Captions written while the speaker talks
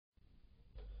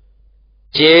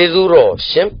Jezuro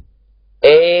Shim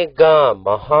Ega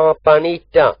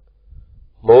Mahapanita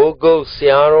Mogok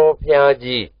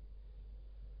Sayardaw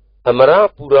Amara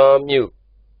Puramyu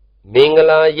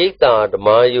Mingala Yeta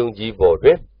Dhamayung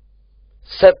Jibodre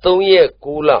Satunye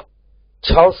Kula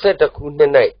Chauset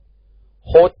Kunenai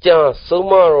Hoja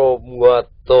Sumaro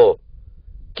Muato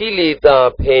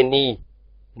Kilita Penny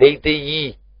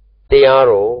Niti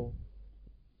Tearo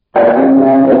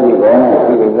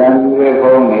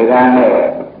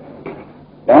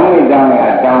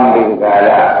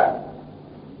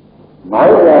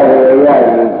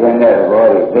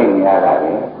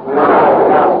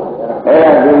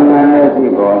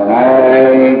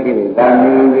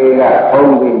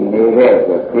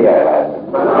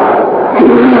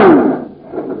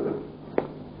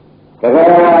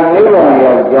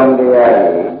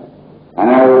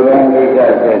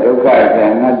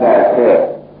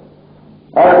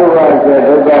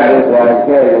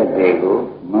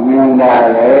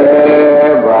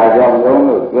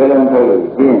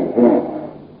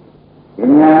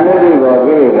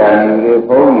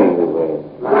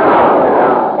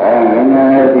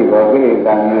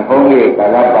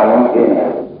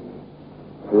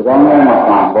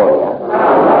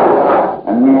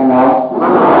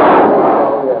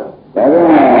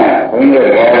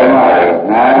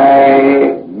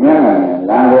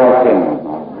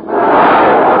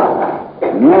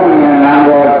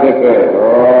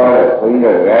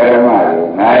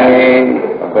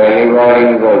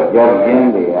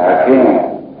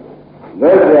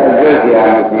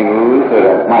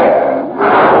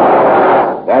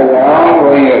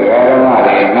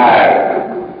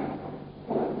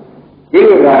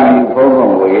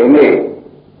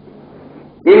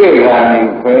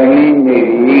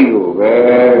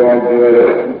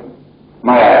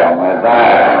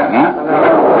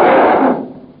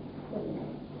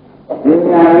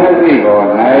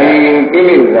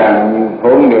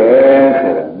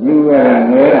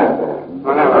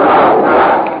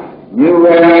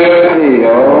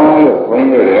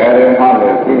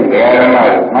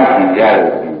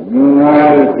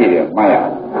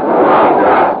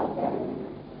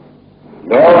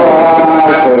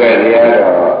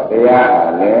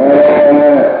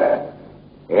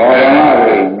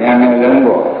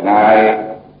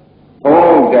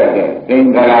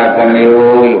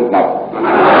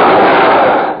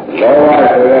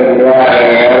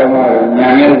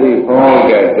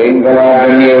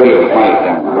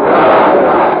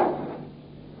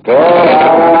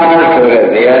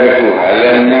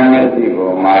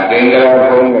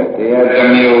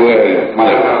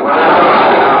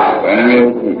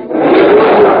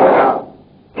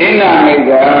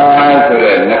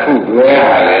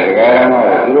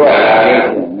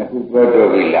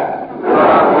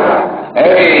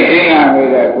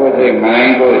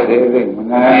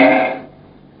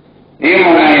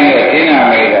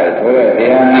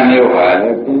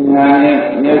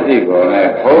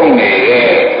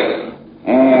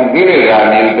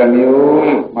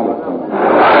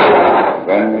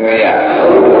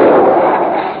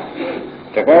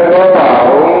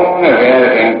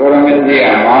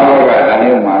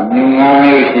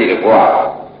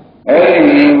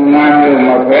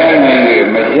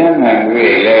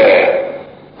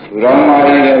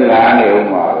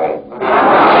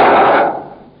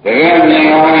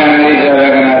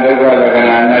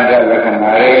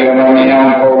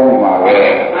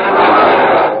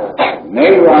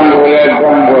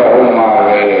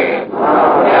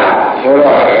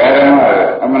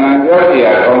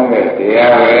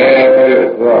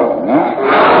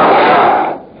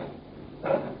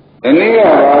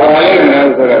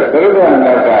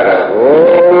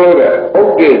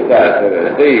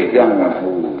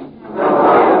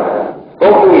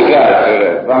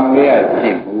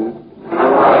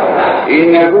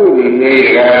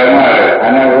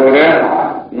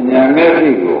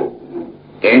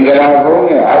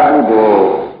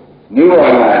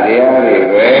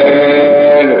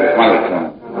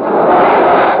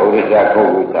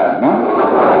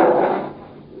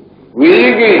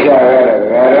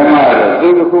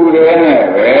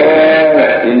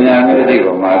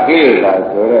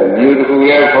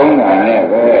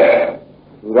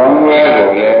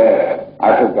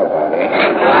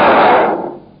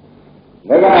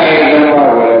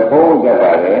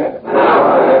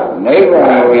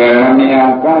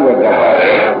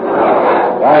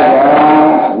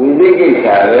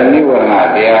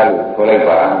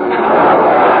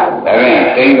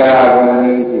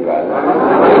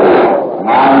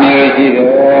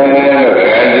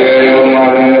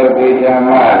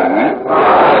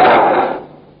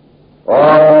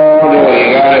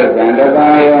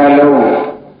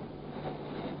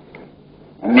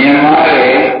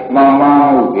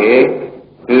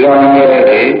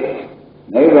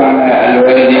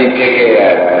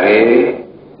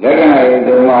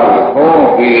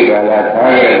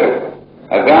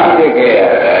Adhikaya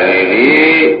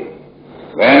Dari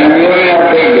when you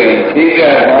are taking Sika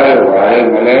Hari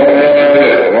Malay,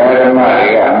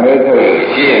 Radhamari, Amrita,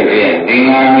 she and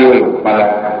Dingamu Mala.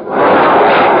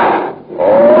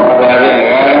 Oh, that is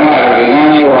Radhamari,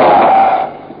 you are.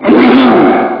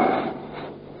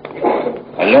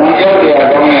 Along the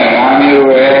Adon and Amu,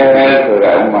 to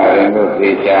the Umar and the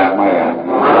Teacher Maya.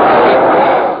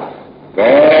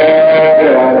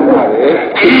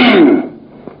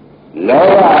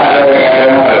 Lawa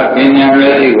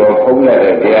Pinyamedi go Pumla,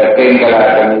 they are Tengala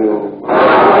than you.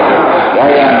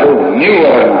 Layan New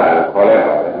Warma,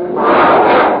 Koleva.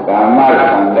 Kamal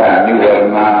Sanda, New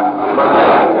Warma.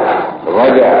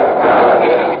 Raja.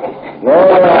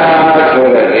 Lawa so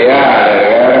that they are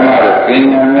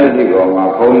Pinyamedi go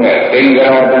Mapuna,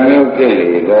 Tengala than you,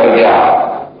 Kelly, Raja.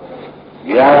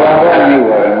 Yava New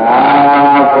Warma,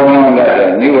 Pumla,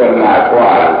 New Warma,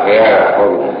 Qual, they are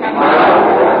Pumla.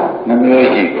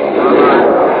 Namyoji.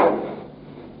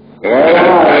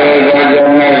 Rama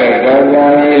Rajamele,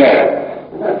 Rajamele.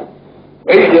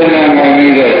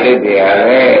 Ejjanamele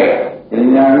Siddhiyale.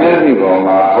 Inyamezi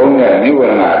Goma, Punga,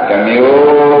 Nivana, Tamyo,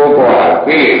 Kwa,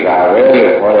 Pika, Vele,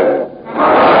 Forever.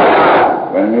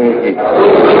 Namyoji.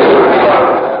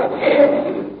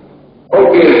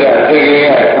 Okisa,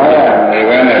 Siddhiya, Kaya,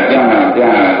 Nivana, Jana,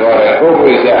 Jana, Gora,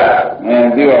 Okisa.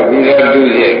 And you are Vila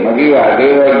Duze, Maviva,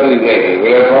 Deva Duze, we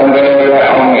are from the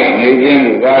only Nation,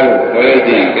 the God of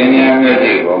Creation, Kenya,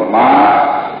 Ma,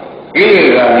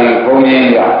 Gila,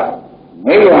 Ponia,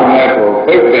 Never Mako,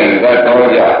 Pippin, that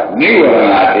Toja, New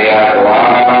One, they are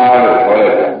one for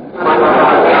it.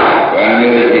 When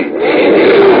you see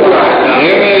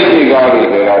God is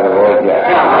the Roja.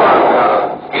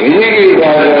 He is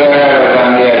the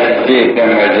state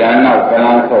and the Jana of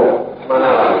Cananto.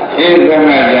 He is the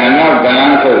Jana of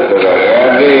Cananto, so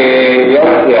every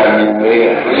Yosia means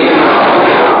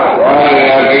why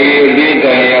are we did a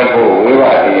Yapo? We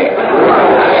are here.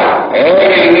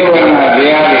 Every new one of the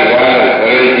other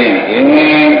creation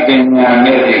in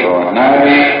Mexico,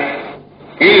 Navi,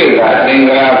 he is a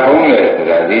single homeless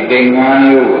that he didn't know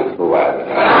you to what.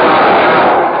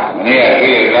 Near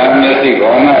here, Mexico,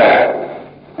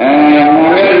 and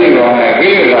Mexico, he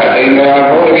is a single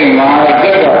holy man.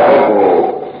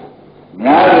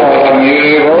 Now,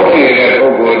 you only a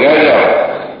Coco Della,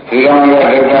 you don't let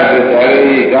the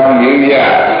Patty down Yuya,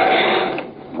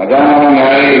 Madame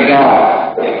Mary down,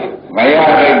 Maya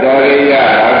Daria,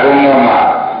 Agumama,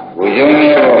 which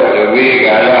only was to be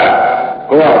Gala,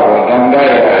 Coapo,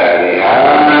 Dandaya,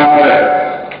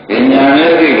 in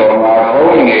Yanetico, my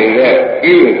phone is there,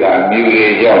 you can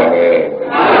music young.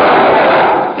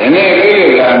 And then you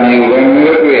can you when you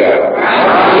are.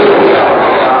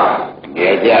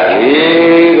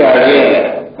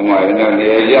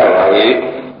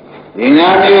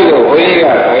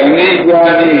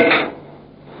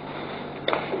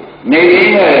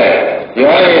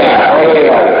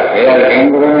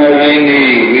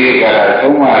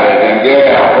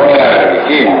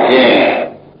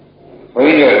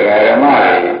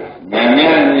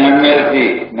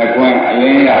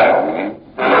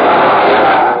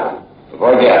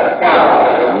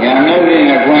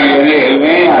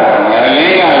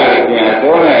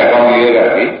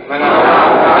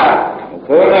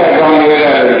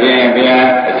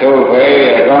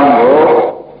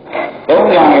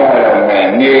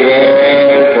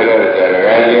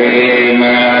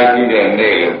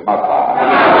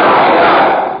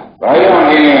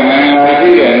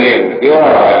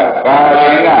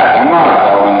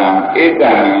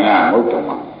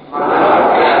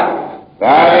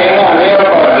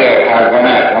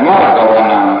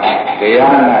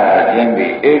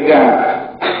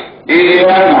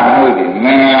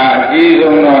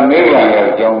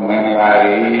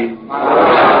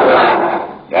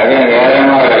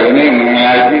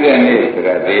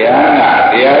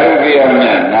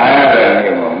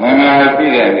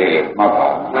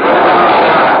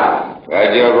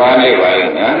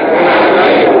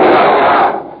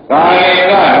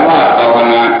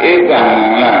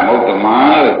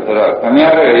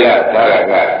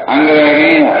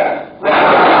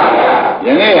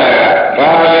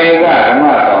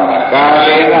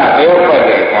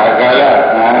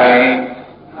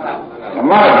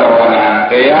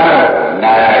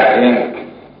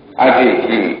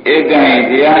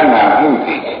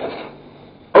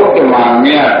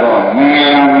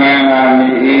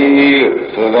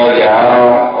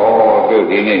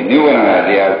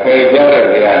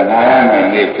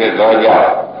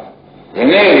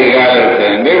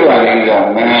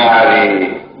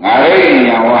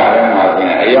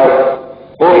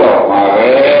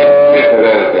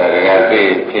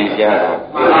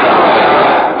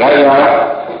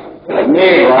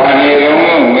 နေ့ဘာနေ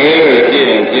တော့မေးလို့ရှိ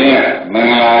ရင်ချင်းမင်္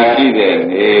ဂလာရှိတဲ့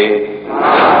နေ့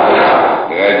ဒါကြော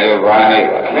င့်ဘာနေ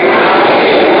ပါ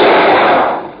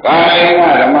ကာယေန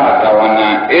ဓမ္မသဝနာ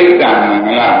ဣတ္တမင်္ဂ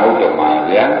လာမုဒ္ဓမာ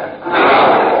ဗျာ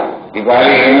ဒီပါ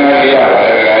ဠိအင်္ဂလိပ်ရပါ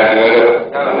တယ်ကပြောလို့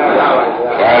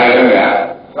ကာယေနအဲ့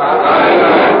ဒါ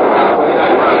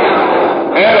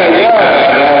ရ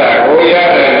တာကိုရ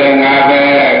တယ်ငါပဲ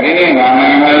ဒီနေ့ငါမ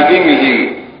င်္ဂလာရှိမရှိ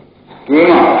တွင်း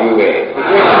မှာတွေ့ပဲ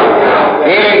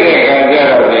တဲ့ခါကျ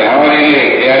တော့ဒီဟောဒီနေ့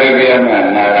တရားရပြမှာ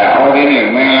နာတာဟောဒီနေ့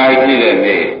မင်္ဂလာရှိတဲ့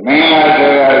နေ့မင်္ဂလာ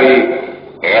ဆိုတာဒီ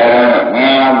မ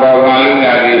င်္ဂလာပါပါလို့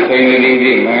ညာဒီစိတ်ရည်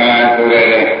ဒီမင်္ဂလာဆိုရ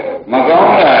တဲ့မကော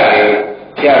င်းတာတွေ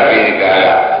ဖြတ်ပြီးကြ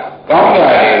တာကောင်းတာ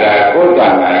တွေကကိုယ်တ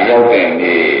ဏ္ဍာရောက်တဲ့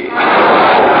နေ့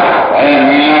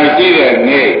မင်္ဂလာရှိတဲ့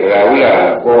နေ့ဆိုတာဟုတ်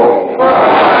လားကို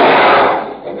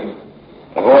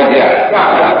သဘောကျ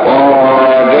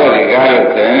တို့ဒီကားလို့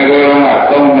ဆယ်နေလုံးက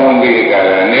သုံးလုံးပြီးကြ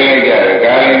တယ်နေလိုက်ကြတယ်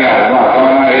ကာလိနာကကော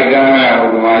င်းတဲ့ဓမ္မဘု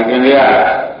ရားရှင်ပြ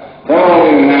သုံး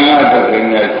လုံးနာတော့ပြင်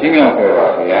ရရှင်းရောက်ခဲ့ပါ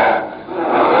ဗျာ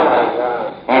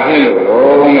ဘာဖြစ်လို့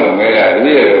လို့မဲတာဒီ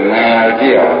လိုနာကြ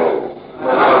ည့်အောင်လို့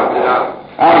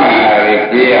အမှန်တရား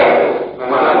ကြည့်ရအောင်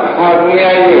ဟောသူ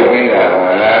များရုပ်ပြီးတာ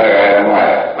ပါလားဓမ္မ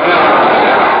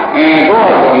ကို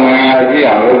ယ်ကနာကြည့်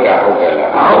အောင်လုပ်တာဟုတ်ကဲ့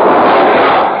လား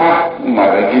မှာ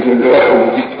ဒီလိုတော့ဘု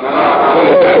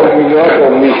ရားဘုရား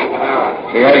တော်မူ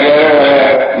တရားကြဲ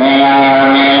မင်္ဂ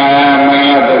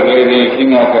လာတုတ်လေးကြီးရှ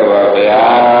င်းရောက်ခဲ့ပါဗျာ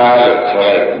လို့ဆို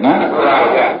လိုက်နော်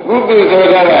ဘုသူဆို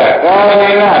တာကကာယေ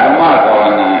နဓမ္မသဝ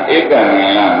နာဣတ္တမ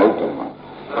င်္ဂလာမုဒ္ဓမာ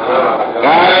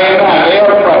ကာယေနတရား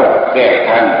ပတ်တဲ့ခ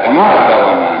န္ဓာဓမ္မသဝ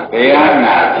နာတရား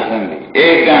နာခြင်းဣတ္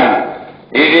တ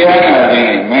ဒီတရားနာခြင်း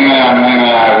မင်္ဂ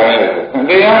လာပဲ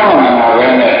တရားမင်္ဂလာပဲ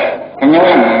နဲ့ခမ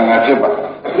ည်းမင်္ဂလာဖြစ်ပါ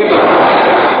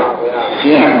ရှ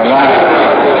င်းမလား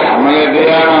မင်းတ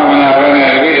ရားမင်္ဂလာပဲ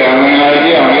နဲ့ဒီကမင်္ဂလာ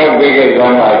ကြီးအောင်လုပ်ပေးခဲ့ကြ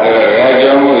မှာဆိုတော့ရာဇ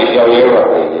ဝမှုလျှောက်ရဲပါ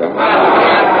ဘူးဗျာ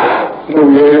သူ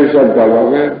ရဲလျှောက်တာပါ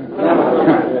ပဲ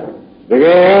တက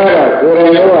ယ်တော့ကိုယ်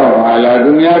ရောရောက်မှာလားသူ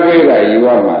များပြေးတာယူရ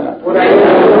မှာလားကို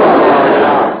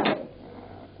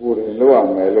ယ်လောက်ရ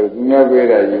မယ်လို့သူများပြေး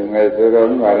တာယူမယ်ဆိုတော့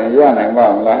မှလည်းရနိုင်ပါ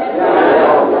မလား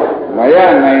မရ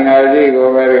နိုင်တာကြီးကို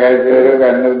ပဲတကယ်ကျေတို့က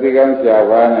နှုတ်တိကောင်းရှာ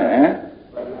ပါနဲ့ဟမ်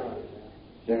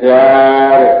ရှင်ဗျာ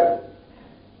တဲ့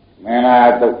မင်္ဂလာ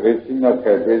တုတ်လေးရှင်းတော့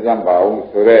ခဲ့ပြေးစမ်းပါဦး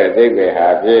ဆိုတဲ့အဓိပ္ပာယ်ဟာ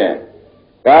ဖြင့်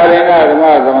ကာရိဏဓမ္မ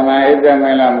သမဏဣတ္တမ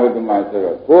င်္ဂလာမုဒ္ဓမာဆို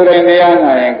တော့ကိုယ်တိုင်တရား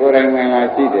နာရင်ကိုယ်တိုင်မင်္ဂလာ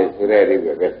ရှိတယ်ဆိုတဲ့အဓိပ္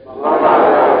ပာယ်ပဲ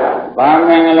ဘာမ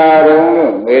င်္ဂလာတုံး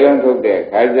လို့မေးလုံးထုတ်တဲ့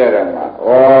ခါကြတော့မှ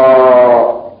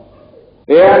တ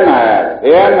ရားနာ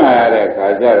ရတဲ့ခါ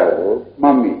ကြတော့ကိုမှ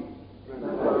တ်မိ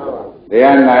တ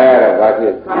ရားနာရတော့ဘာဖြ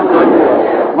စ်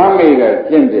မှတ်မိတော့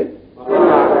ကျင့်တဲ့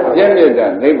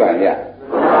တော့နိဗ္ဗာန်ရ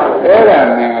အဲ့ဒါ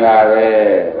မင်္ဂလာပဲ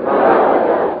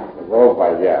ဘောပါ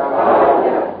ကြ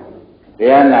တ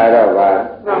ရားနာတော့ပါ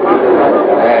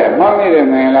မှတ်မိတဲ့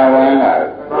မင်္ဂလာဝင်လာ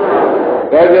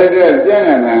တော်တော်ကျင့်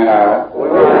တဲ့မင်္ဂလာ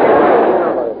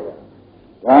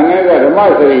ဒါနဲ့ကဓမ္မ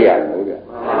စရိယာလို့ဗျ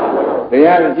တ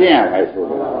ရားကျင့်ရမယ်ဆို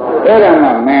တော့အဲ့ဒါမှ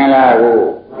မင်္ဂလာကို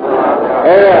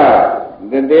အဲ့ဒါ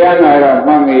တရားနာတော့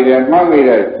မှတ်မိ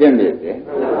တော့ကျင့်တယ်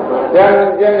ကျ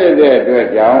င့်တဲ့အတွက်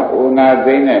ကြောင့်ဥနာ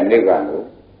သိတဲ့နိဗ္ဗာန်ကို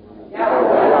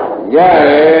ရတ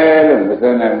ယ်လို့မ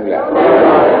ဆိုနိုင်ဘူးလား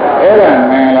အဲ့ဒါ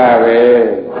မင်္ဂလာပဲ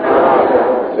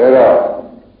ဆိုတော့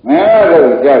မင်္ဂလာကို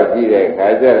ကြောက်ကြည့်တဲ့ခါ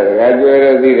ကျတော့ဒကာကျွဲ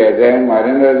လို့သိတဲ့တိုင်းမာရ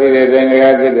င်တို့သိတဲ့တိုင်းဒကာ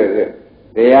ဖြစ်တဲ့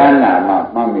တရားနာမှ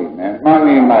မှတ်မိမယ်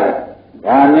မှ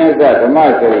ဒါနဲ့သဓမ္မ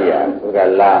စရိယာဆိုတာ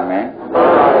လာမယ်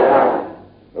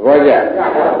သဘောကျ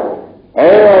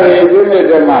အဲ့ဒါဒီကျင့်တဲ့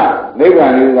ဓမ္မနိဗ္ဗာ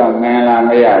န်ကြီးကမင်္ဂလာမ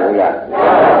ရဘူးလား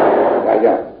ဒါ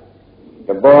ကြောင့်တ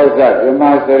ဘောဇဓမ္မ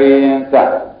စရိယံစ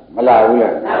မလာဘူး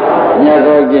လားမြတ်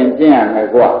သောကျင့်ရမယ်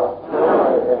ကွာ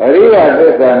အရိယာသ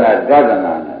စ္စာနာသဒ္ဒ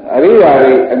နာအရိယာ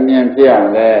တွေအမြင်ပြအောင်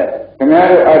လေခင်ဗျား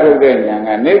တို့အထုတ်တဲ့ဉာဏ်က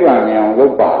နိဗ္ဗာန်မြင်အောင်လု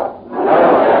ပ်ပါ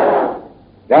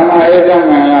ဓမ္မဧက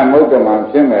မင်္ဂလာမုဒ္ဓမာ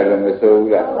ဖြစ်မယ်လို့မဆို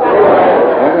ဘူးလားဒါ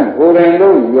ဖြင့်ကိုယ်တိုင်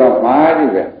လို့ယူရမှာ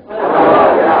ကြီးပဲ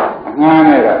အငှား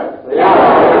နဲ့တော့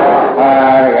ဟာ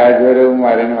တခါကျွေးတော့မှ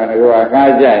တယ်မှာတော့အခါ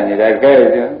ကြနေတာခဲ့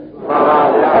ကြ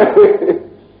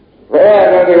ဘယ်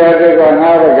တော့တခါတည်းက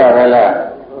ငါးဘက်ကပဲလား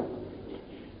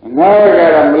ငါးဘက်က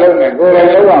တော့မလုပ်နဲ့ကိုယ်တိုင်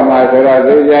လုပ်ရမှာဆိုတော့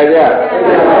သိကြကြ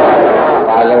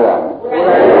ဘာလုပ်ရမ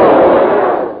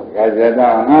လဲကြ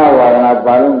တော့ငါးဝါဒနာ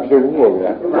ဘာလို့ဖြစ်ဘူးပေါ့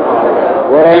ဗျာ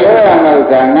ကိုယ်တိုင်လုပ်ရမှာ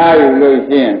ကငါးယူလို့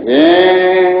ရှိရင်ဖြ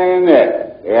င့်တဲ့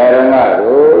ဓမ္မ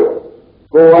တို့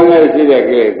ကိုယ်ဝန်းနဲ့ရှိတဲ့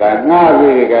ကိလေသာငါး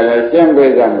ပြီးကြလဲရှင်း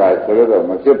ပေးကြမှာဆိုတော့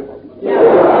မဖြစ်ဘူး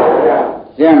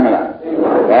ရှင်းမလား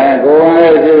ဒါကိုယ်ဝန်း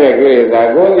နဲ့ရှိတဲ့ကိလေသာ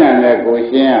ကိုဉာဏ်နဲ့ကို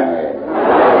ရှင်းရမယ်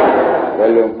ဘ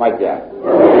ယ်လိုမှတ်ကြ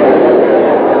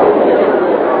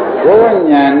ကိုယ်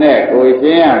ညာနဲ့ကိုရှ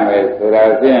င်းရမယ်ဆိုတာ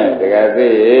ဖြင့်တကယ်သိ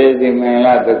ဒီမင်္ဂ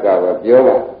လာဒုက္ခကိုပြော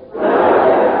ပါ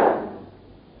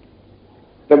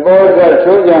တဘောက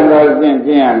ချိုးကြံတော့ကျင့်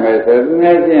ရမယ်ဆိုသူ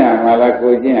နဲ့ကျင့်ရမှာလား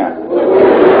ကိုကျင့်ရမှာ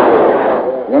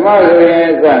ဓမ္မဆိုရင်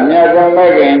စမြတ်သောမို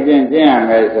က်ခင်ကျင့်ရမ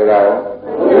ယ်ဆိုတော့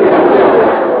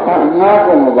ငါက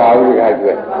မပါဘူးခါ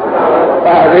ကျွဲ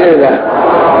ပါသေးလား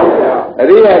အ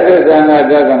ရိယသစ္စာနာ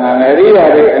သဒ္ဒနာနဲ့အရိယ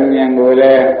ရဲ့အမြင်ကိုလ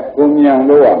ည်းကိုမြင်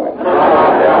လို့ရမယ်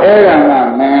အဲ့ဒါမှ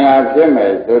မင်္ဂလာဖြစ်မ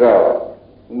ယ်ဆိုတော့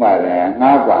ဥမာလည်း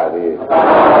ငါပါသေး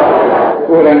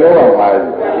ကိုယ်လည်းလို့ပါ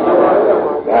ဘူး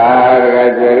ဒါက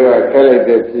ကျေတော့ခက်လိုက်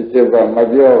တဲ့ဖြစ်ကမ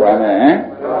ပြောပါနဲ့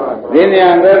ဒီဉာ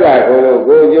ဏ်သက်တာကို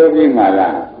ကြိုးပြီးမှ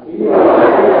လား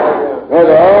ဟုတ်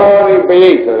တော့ဒီပိ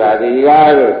ဋိဆိုတာဒီကား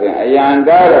လို့ဆိုရင်အယံ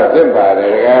တားတော့ဖြစ်ပါတယ်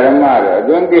ဒကာဓမ္မတော့အ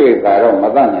တွင်းကိလေသာတော့မ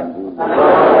တတ်နိုင်ဘူး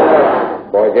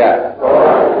ပေါ်ကြ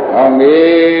ဟော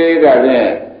မေးဒါဖြ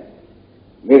င့်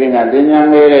မိရိနာပညာ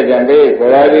မေးတဲ့တန်ပိဋိဆို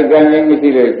တာဒီကံကြီးမရှိ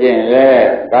လို့ကျင့်လေ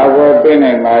ကာဝယ်ပေး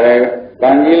နိုင်ပါတယ်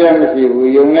ကံကြီးလည်းမရှိ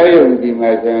ဘူးယုံလည်းယုံကြည်မ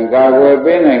ယ်ဆိုရင်ကာဝယ်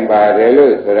ပေးနိုင်ပါတယ်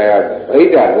လို့ဆိုရတာဗိ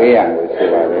ဒ္ဓဝေယံကိုဆို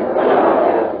ပါတယ်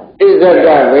ဣဇဒ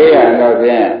ဝေယံတော့ဖြ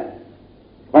င့်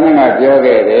ခဏကပြော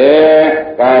ခဲ့တယ်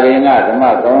ကာရိဏဓမ္မ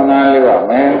သောနာလို့ရ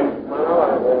မယ်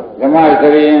ဓမ္မစ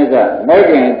ရိယစမိုက်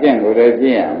ခင်ကျင့်ကိုလည်းကျ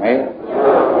င့်ရမယ်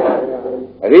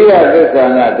အရိယသစ္စာ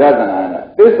နာဒသနာနာ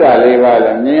သစ္စာလေးပါးလ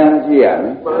ည်းမြင်အောင်ကြည့်ရမ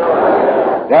ယ်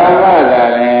ဓမ္မသာ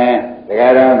လည်းတက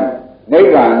ယ်တော့နိ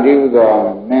ဗ္ဗာန်တည်းသော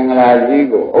မင်္ဂလာကြီး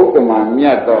ကိုဥက္ကမမြ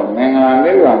တ်သောမင်္ဂလာ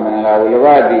နိဗ္ဗာန်မင်္ဂလာကိုလဘ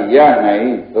တိရနို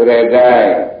င်ဆိုတဲ့အတို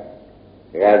င်း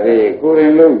တကယ်သိကိုယ်ရ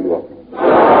င်လို့ယူ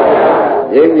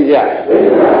ရိပ်မိကြ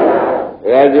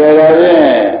ဒါကြွယ်တော်ဖြင့်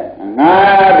ငါ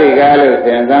ဒီကားလို့သ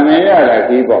င်သမင်ရတာ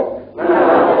ကြီးပေါ့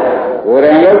ကိုယ်ရ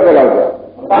င်လို့ဆိုတော့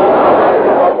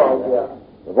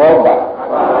ဘောပါ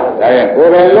ဒါရင်ကိုယ်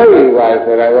ရင်လို့ယူပါ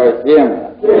ဆိုတာကိုရှင်း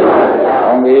မှာ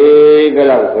အောင်ပြီဒီ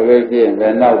လောက်ဆိုလို့ရှိရင်ပဲ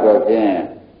နောက်တော့ဖြင့်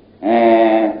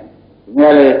မြဲ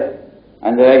လေအ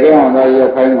န္တရာယ်ကင်းအောင်တော့ရော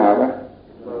က်ခိုင်းမှာပဲ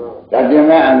ဒါပြင်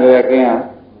မဲ့အန္တရာယ်ကင်းအောင်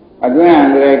အတွင်းအ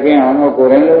န္တရာယ်ကင်းအောင်တော့ကိုယ်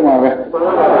ရင်လုံးမှာပဲ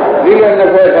ဒီလိုတစ်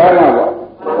ဖက်ထားမှာပေါ့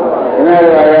ဒီနေ့က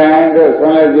လည်းတို့ဆွ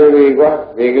မ်းလိုက်ကြပြီကွာ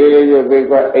ဒီကလေးလေးကြပြီ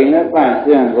ကွာအိမ်နဲ့ပန့်ရှ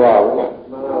င်းသွားဘူး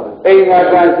အိမ်က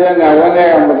ပန့်ရှင်းတာဝန်ထဲ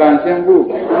ကမပန့်ရှင်းဘူး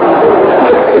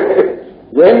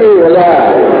ရင်းပြီလား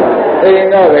အိမ်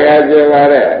တော့ကြကျေပါ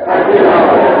တဲ့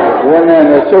ဝန်ထဲ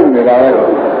နဲ့ချုပ်နေတာပဲ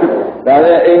ဒါလ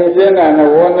ည်းအိမ်ရှင်းတာနဲ့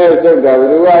ဝန်ထဲချုပ်တာဘယ်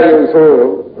သူကရုပ်ဆိုး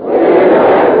လို့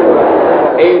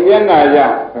အိမ်ရှင်းတာကြော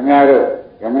င့်ခ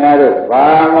င်ဗျားတို့ဘာ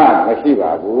မှမရှိ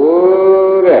ပါ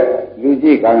ဘူးတဲ့လူကြ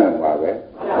ည့်ကောင်းရင်ပါပဲ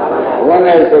ဝန်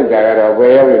နဲ့ဆုတ်တာကတော့ဘ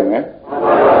ယ်ရောက်ရင်လဲ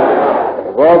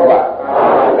ဘောပါ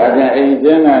ဒါပြန်အိမ်ရှ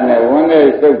င်းတာနဲ့ဝန်နဲ့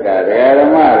ဆုတ်တာဓ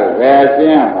မ္မတို့ဘယ်ရှ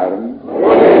င်းရမှာလဲ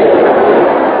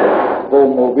ကို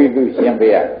မူပြီးသူရှင်း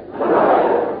ပေးရ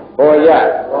ပေါ်ရ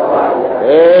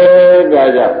ဒါ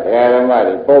ကြောင့်ဓမ္မ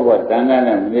တွေပေါ်တန်းတန်း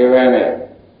နဲ့မနေပဲနဲ့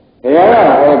ဘုရား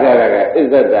ကဟောထားတာကအစ္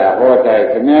ဆဒဟောထား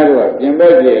ခင်ဗျားတို့ကပြင်ပ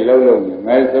ည့်ကြီးလုံးလုံးနေမ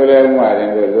ယ်ဆိုလဲဥမာရင်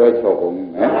တို့လွှဲချော်ကုန်မ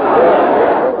ယ်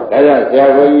ဒါကြောင့်ဆရာ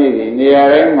ဘုန်းကြီးဒီနေရာ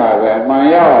တိုင်းမှာပဲအမှန်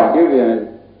ရအောင်ပြုပြင်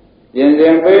ပြ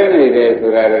င်ပေးနေတယ်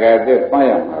ဆိုတာတကယ်သိမှတ်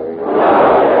ရမှာပဲ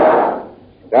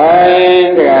ဒါရင်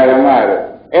တရားဓမ္မတို့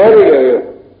အဲ့ဒီလို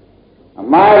အ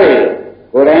မားတွေ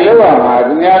ကိုယ်တိုင်လောက်မှာ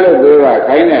သူများလို့ပြောတာ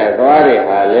ခိုင်းတဲ့သွားတွေ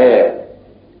ဟာလေ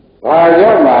ဘာ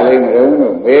ကြောင့်မလိမ့်မလို့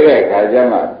မေးတဲ့အခါကျ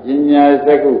မှပညာစ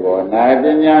က္ခုပေါ်နာပ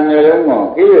ညာမျိုးလုံးပေါ်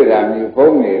ကိလေသာမျိုး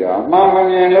ဖုံးနေတော့မှန်မ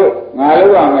မြင်လို့ငါ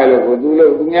လို့ရမယ်လို့ကိုသူ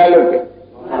လို့သူများလို့တယ်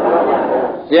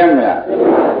ရှင်းမလား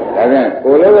ဒါဖြင့်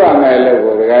ကိုလို့ရမယ်လို့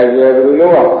ကိုတကယ်ပြောသူ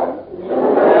လို့ရမှာ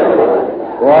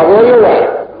ဘာကိုလို့ရ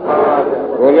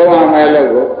ကိုလို့ရမယ်လို့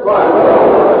ကို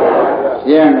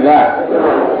ရှင်းမလား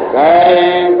ခို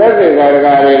င်းသက်သေကာရက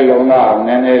လေးလုံတော့န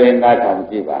ည်းနည်းလေးနားထောင်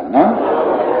ကြည့်ပါနော်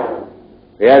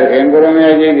ဘုရားခင်ကိုရမေ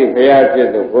ကြီးဒီဘုရားဖြစ်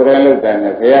သူကိုယ်တိုင်လောက်တယ်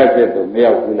နဲ့ဘုရားဖြစ်သူမ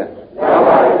ရောက်ဘူးလားရောက်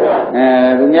ပါ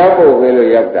ဘူးသူများပို့ပေးလို့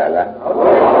ရောက်တာလား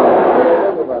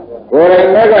ကိုယ်တိုင်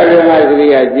မက်ကရမစရိ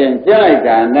ယာကျင့်လိုက်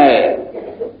တာနဲ့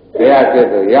ဘုရားဖြစ်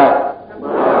သူရောက်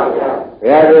ဘု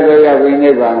ရားဖြစ်သူရောက်ပြီးနိ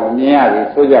ဗ္ဗာန်ကိုမြင်ရပြီ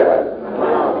ဆိုကြပါလား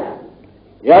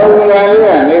ရောက်လာ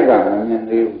လို့ကနိဗ္ဗာန်ကိုမြင်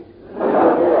သေးဘူး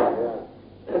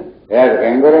ဒါက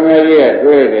င်္ဂရမေကြီးရဲ့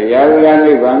တွေ့တယ်ရာဟုလာ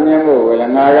နိဗ္ဗာန်မြင်ဖို့ဝေလ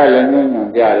နာကလည်းညွှန်ညွှန်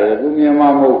ပြတယ်သူမြင်မှမ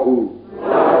ဟုတ်ဘူး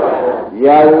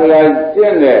ရာဟုလာကျ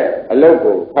င့်တဲ့အလုပ်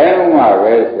ကိုခိုင်းမှ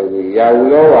ပဲဆိုပြီးရာဟု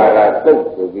လောဝါဒသုတ်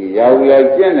ဆိုပြီးရာဟုလာ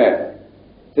ကျင့်တဲ့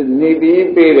နေတိ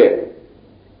ပေးတဲ့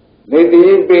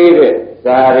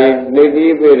ဇာရီနေတိ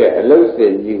ပေးတဲ့အလုပ်စ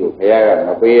င်ကြီးကိုဘုရားကမ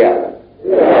ပေးရ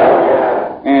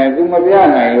ဘူးသူမပြ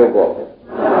နိုင်လို့ပေါ့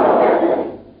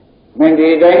မင်းဒီ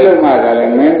တိုင်းလုံးမှကလ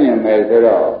ည်းမင်းမြင်မယ်ဆို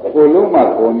တော့ကိုလုံးမှ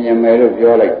ကိုမြင်မယ်လို့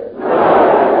ပြောလိုက်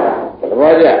သ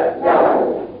ဘောကျ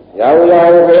ရ ရောက်လာ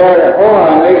ဘုရားကဟော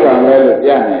ဟာနိဗ္ဗာန်ပဲလို့ပြ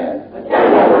နေတယ်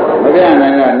မပြနို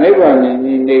င်တော့နိဗ္ဗာန်မြင်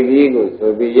ကြီးနေပြီးကို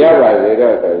ဆိုပြီးရပါလေ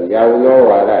တော့ရောက်လော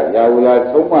ဝါဒရောက်လာ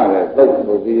သုံးမှလည်းသုတ်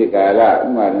ဆိုပြီးကာလဥ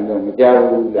မာလည်းတော့မကြောက်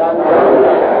ဘူးလား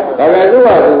ဒါပေမဲ့သူက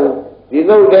ဒီ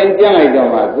သုတ်တိုင်းကျင့်လိုက်တော့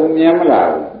မှသူမြင်မလား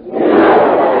ဘူး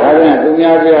ဒါပြန်သူ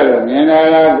များပြလို့မြင်တာ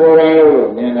လားကိုယ်တိုင်လို့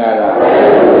မြင်တာလား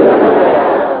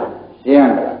ရှ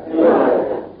င်းလား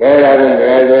ကဲဒါဖြင့်တက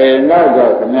ယ်ဆိုရင်နောက်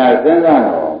တော့ခင်ဗျာစဉ်းစား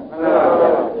တော့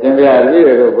ရှင်ပြကြီး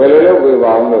တို့ဘယ်လိုလုပ်ပြ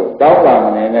ပါအောင်လို့တောင်းပါမ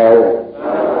နေနဲ့ဟုတ်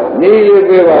နည်းရေး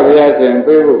ပြပါဗျာရှင်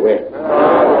ပြေးဖို့ပဲ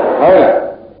ဟုတ်လား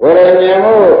ဘယ်လိုမြင်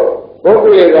မို့ပုဂ္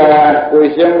ဂိုလ်ကကို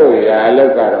ရှင်းဖို့ရာအလု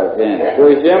ပ်ကတော့ဖြင့်ကို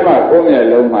ရှင်းမှကိုယ့်မျက်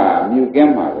လုံးမှာမြူက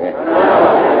င်းမှာပဲ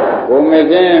ကိုမ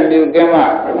ရှင်းမြူကင်းမှာ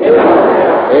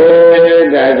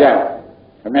ဒါကြောင့်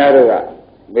ခင်ဗျားတို့က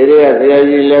မေရိယဆရာ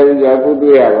ကြီးလည်းဥစွာခု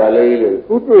တွေ့ရပါလေလို့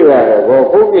ခုတွေ့ရတော့ဘော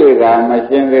ပုဂ္ဂိုလ်ကမ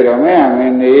ရှင်းသေးတော့မင်းအမ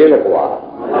င်းနေရလို့ကွာ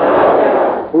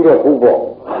ခုတော့ခုပေါ့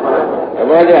တ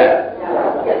ပည့်ကြ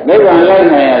နိဗ္ဗာန်လိုက်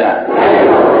နိုင်ရလား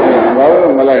ဘာ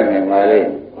လို့မလိုက်နိုင်ပါလဲ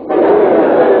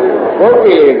ပုဂ္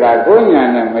ဂိုလ်ကကိုယ်ညာ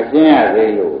နဲ့မရှင်းရ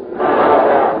သေးလို့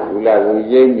ဘူးလားဘူး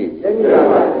ရင်းပြီ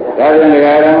ဒါပြန်ဒ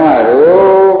ကာဓမ္မ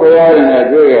တို့ဘုရားရှင်နဲ့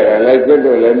တွေ့ကြတယ်လိုက်ကျွတ်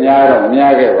တို့လည်းများတော့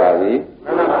များခဲ့ပါပြီ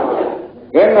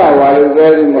ကဲကဝါလူ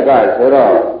သေးသူမကဆို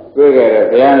တော့တွေ့ကြတယ်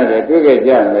ဘုရားနဲ့လည်းတွေ့ကြ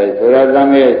ကြမယ်ဆိုတော့သံ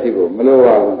ဃာရှိဖို့မလို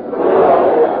ပါဘူး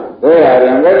တို့ရတ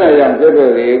ယ်ဘယ်နဲ့ကြောင့်ကျွတ်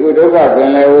တို့ဒီအခုဒုက္ခပင်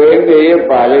လေဝိသေရ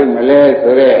ပါလိမ့်မလဲ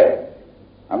ဆိုတဲ့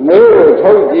အမေကို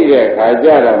ထုတ်ကြည့်တဲ့ခါကြ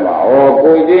တော့မှဩ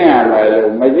ကိုကျင့်ရမယ်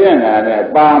လို့မကျင့်တာနဲ့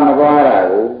ပါမသွားတာ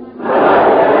ကို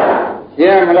ရှ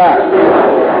င်းမလား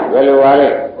ဘယ်လိုပါလဲ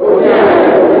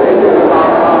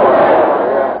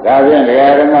ဒါဖြင့်ဒကာ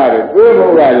ဓမ္မတို့ကိုယ်မှု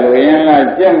ကလူရင်လား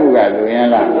ကျင့်မှုကလူရင်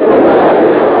လား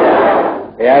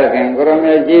ဘုရားခင်ကိုရ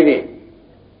မေကြီးသည်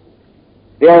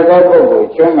တရားသောပုဂ္ဂိုလ်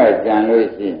ချွမ်းမဲ့ကြံလို့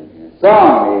ရှိရင်စော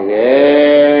င့်နေတ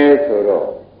ယ်ဆိုတော့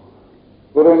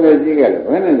ကိုရမေကြီးကလည်းဘ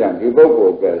ယ်နဲ့ကြောင့်ဒီပုဂ္ဂို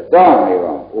လ်ကစောင့်နေ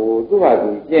ပါဟိုသူ့ဟာသူ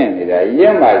ကျင့်နေတာရ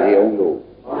က်ပါစီအောင်လို့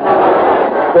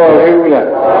ပေါ်သေးဘူးလား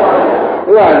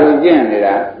သူ့ဟာသူကျင့်နေ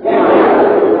တာ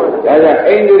ဒါကြောင့်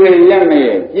အိန္ဒြေရက်မ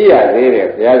ရဲ့ကြည့်ရသေးတယ်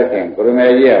ဘုရားသခင်ကိုရမေ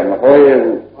ကြီးကမဟောရ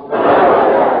ဘူး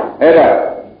အဲ့တော့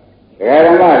ဒကာဓ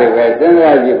မ္မတွေပဲစဉ်း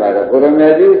စားကြည့်ပါတော့ကိုရမေ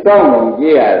ကြီးစောင့်လို့ကြ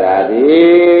ည့်ရတာဒီ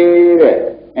တဲ့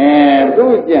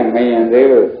သူ့ကျင့်မရင်သေး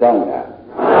လို့စောင့်တာ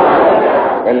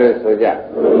ဘယ်လိုဆိုကြ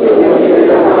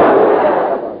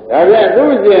ဒါပြန်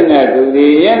သူ့ကျင့်တဲ့သူဒီ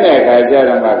ရင်တဲ့အခါကျ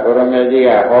တော့မှကိုရမေကြီးက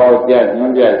ဟောပြညွှ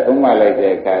န်ပြသုံးမလိုက်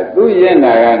တဲ့အခါသူ့ရင်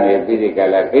နာကနေပြီးဒီက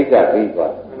လာကိစ္စပြီး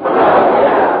သွား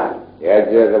ရဲ့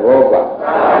ကျေသဘောပါ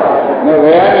မဘ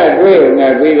ယ်နဲ့တွေ့နေ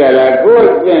ပြီးကြလားကိုယ်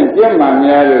ကျင့်မှ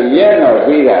များလို့ရဲတော့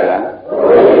ပြီးတာလား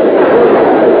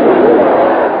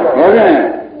ဒါပြန်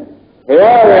ဘု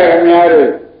ရားပဲအများတို့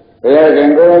ဘုရားရှင်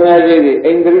ကိုယ်များကြီးဒီ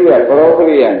အိန္ဒြိယပရောပ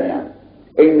ရိယညာ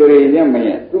အိန္ဒြေရင်မရ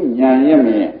င်သူညာရင်မ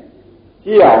ရင်ကြ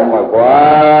ည့်အောင်ပါကွာ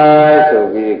ဆို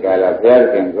ပြီးကြလားဘုရား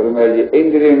ရှင်ကိုယ်များကြီးအိန္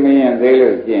ဒြေမရင်သေး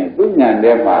လို့ကျင့်သူညာ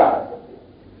ထဲမှာ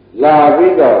လာ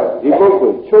ပြီးတော့ဒီပုဂ္ဂို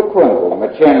လ်ချုပ်ခွန့်ကိုမ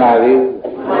ချင်လာသေးဘူး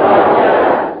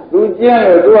သူကျင့်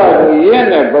လို့သူ့ဟာသူရင့်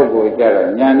တဲ့ပုဂ္ဂိုလ်ကြ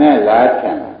တော့ညာနဲ့လာချ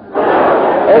င်လာ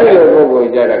အဲ့ဒီလိုပုဂ္ဂိုလ်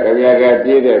ကြတော့ကြပြာက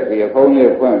ပြေးတဲ့ပြီးဖုံး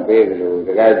လေးဖွင့်ပေးတယ်လို့တ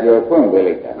ခါကျော်ဖွင့်ပေး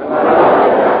လိုက်တာ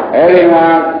အဲ့ဒီမှာ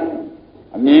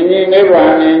အမြင်ကြီးနိဗ္ဗာ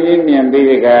န်မြင်ကြီးမြင်ပြီး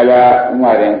ဒီကလာဥ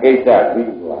မာရင်ကိစ္စ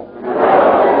ပြီးသွား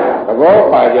သဘော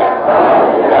ပါကြ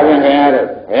ဒါပြင်ခင်ဗျားတို့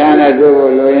ဘုရားနဲ့တွေ့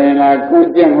ဖို့လိုရင်လားကု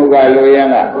ကျင့်မှုကလိုရင်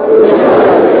လား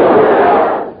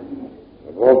သ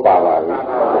ဘောပါပါပြီ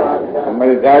အမေ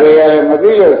ဒါတွေကလည်းမ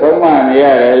သိလို့ဆုံးမနေရ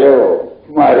တယ်လို့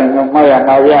မှားတယ်တော့မှားရ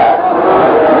မှာဗျာ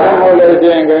မဟုတ်လို့ချ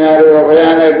င်းခင်ဗျားတို့ဘု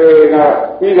ရားနဲ့တွေ့တော့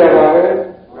ပြီးတော့ပါပဲ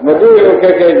မတွေ့လို့ခ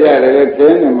က်ခဲကြတယ်လေခ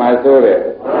င်းနေမှာဆိုတယ်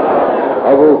အ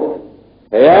ခု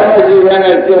ဘုရားမရှိဘဲ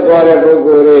နဲ့ကျွတ်သွားတဲ့ပုဂ္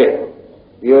ဂိုလ်တွေ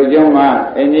ဒီကျုံမှာ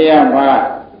အိန္ဒိယမှာ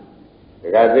တ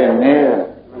ခါသိနေ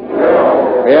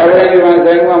ဘုရားရဲ့ဒီမှာ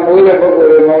ဆိုင်မှာမွေးတဲ့ပုဂ္ဂိုလ်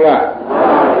တွေမဟုတ်လား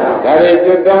ဒါတွေ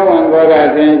ကျွတ်တောင်းဝင်သွားတာ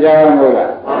သင်ကြားမဟုတ်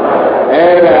လား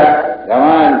အဲ့ဒါဓ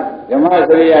မ္မစ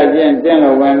ရိယချင်းကျင့်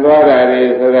လို့ဝင်သွားတာတွေ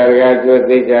ဆိုတာကကျွတ်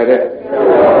သိကြတဲ့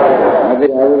မသိ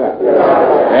ဘူးလား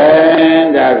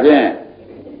ဒါဖြင့်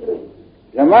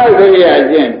ဓမ္မစရိယ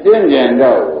ချင်းကျင့်ကြံ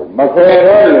တော့မဖယ်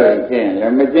တော့လို့ချင်းလ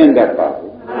ည်းမကျင့်တတ်ပါ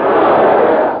ဘူး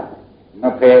မ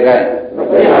ဖယ်တိုင်း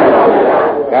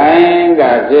ခိုင်း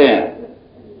တာဖြင့်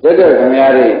တို့ခင်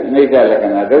ဗျားတွေအိဋ္ဌလက္ခ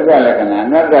ဏာဒုက္ခလက္ခဏာအ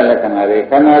နတ္တလက္ခဏာတွေ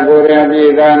ခန္ဓာကိုယ်ရံပြေ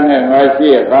သားနဲ့ငါရှိ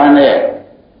ရသားနဲ့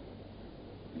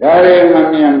ဒါတွေမ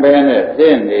မြင်ပဲနဲ့သိ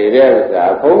နေတဲ့ဥစ္စာ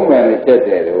ဖုံးမယ်နဲ့ချက်တ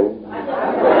ယ်လို့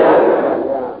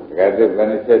တကယ်တော့ဘယ်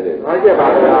နဲ့ချက်တယ်မှန်ပါ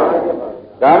ဗျာ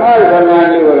ဓမ္မသနာ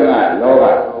နိဝရဏလောဘ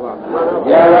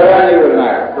ယာဝရနိဝရဏ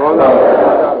ဒေါသ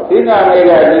Sina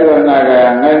Mega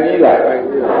Jivanaga, Nanida,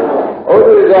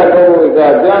 Odisa,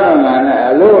 Janana,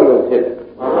 alone sit.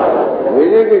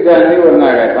 Vijay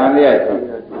Jivanaga, Tandia,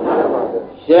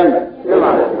 Shem,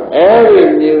 every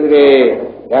new day,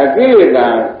 Gakira,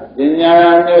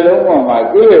 Jinyam, Yeluma,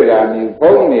 Gura, you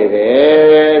pony,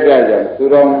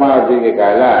 Suroma,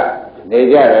 Vigala,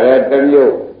 Neja, Retanyo.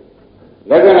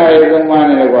 Laganai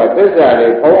man in what this are a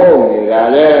pony,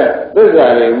 this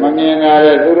are a mamina,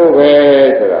 Duruve,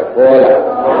 Bola,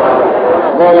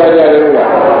 Bola,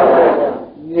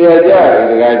 Yaja,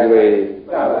 the graduate.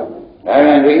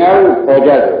 And the now for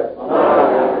Jado.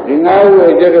 The now we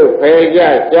do pay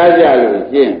Jaja,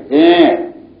 Jim,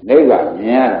 Neva,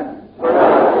 Yan.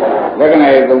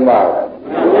 Laganai Gumba.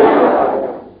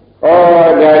 Oh,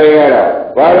 Dariara.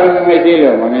 Baru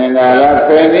Medilo, Manala,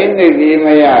 Penin, the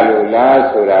Dimayalu,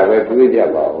 last or I went with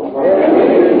Jabba.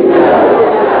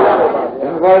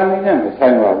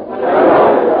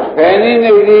 Penin,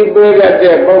 the Dibu at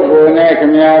the Bogo,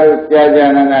 Nakamia,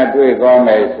 Jajan, and I do a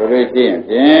gomez for the team.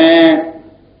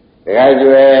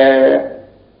 Graduate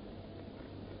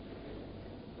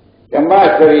the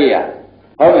Masteria.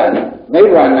 Hold on,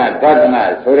 maybe I'm not talking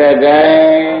about so that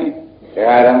day.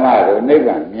 Yaramado,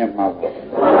 Negan, Yamako.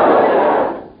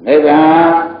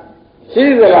 Negan,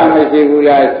 she's the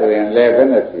Lamashigula and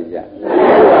Levan of Fija.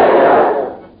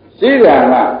 She's the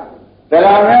Lama. The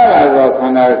Lamela was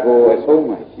Kanako, so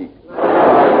much.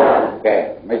 Okay,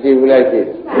 Mashigula.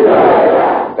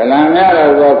 The Lamela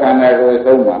was Kanako,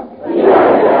 so much.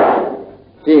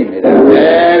 She made a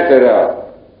better.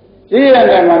 She and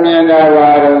the Mamina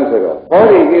were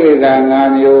Holy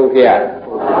Gildan, you here.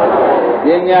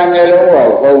 Jinya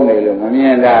Melo, Pony,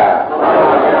 Mamina,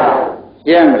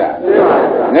 Yamra.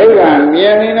 Nevan,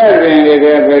 Yamina, Rented,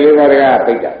 Belivaria,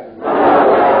 Pika.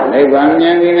 Nevan,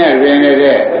 Yamina, Rented.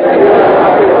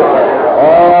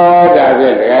 Oh, that's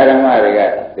it, Garamariga.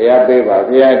 They are paper,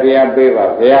 they are paper,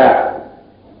 they are.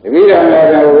 If we don't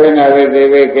know when I will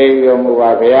take you move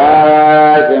up here,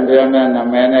 Simpiaman, a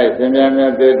man,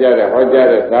 Simpiaman, Pidja,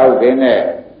 Hoja, South in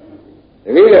there.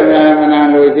 If we don't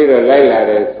know, we did a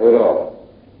light Suro.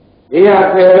 He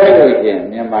has a revolution,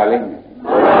 Yamaling.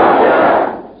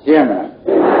 Shema.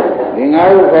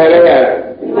 Ninau Ferrer.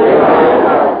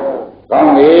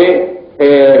 Only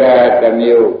Pera the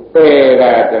Mew,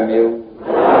 Pera the Mew.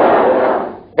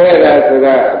 Pera to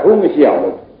the Humishiam.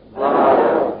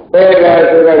 Pera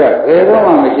to the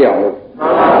Romamishiam.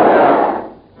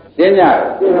 Sina.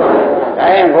 I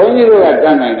am only at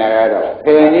Dana,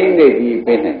 Penny, the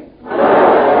Penny.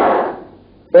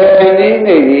 Penny,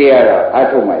 the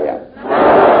Atumaya.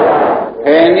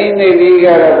 Penny, the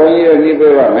Vigara, when you live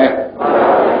over me.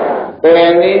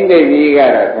 Penny, the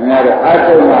Vigara, another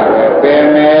Atuma,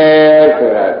 Peme,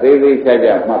 David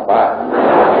Saja, Mapa.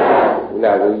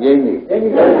 Love Jenny.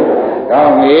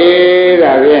 Come here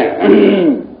again.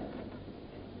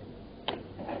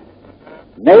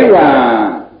 Never,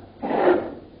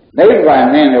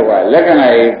 Nenova,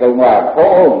 Laganai, Toma,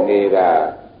 Pong, Nida,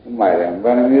 Madam,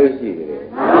 when you see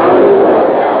it.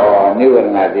 Oh, never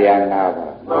Nadiana.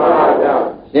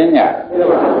 Senya.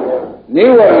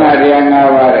 Never Nadiana,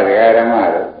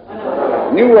 Garamara.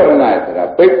 Never Natra,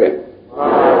 Pipe.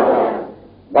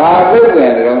 Babu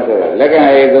and Ronso,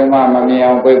 Laganai, Toma, Mammy,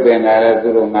 and Pipe, and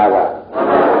Arazuru Nava.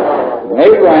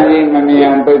 Never Mammy,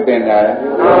 and Pipe, and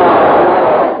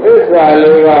Israel,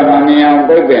 Mammy, and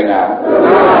Pipe,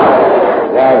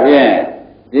 and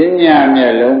Jinya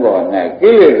Melungo,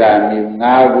 Kilida,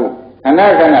 Nagu,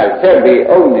 Anakana, Sebi,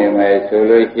 only my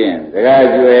solution,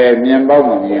 graduate,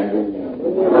 Miambama,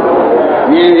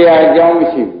 India,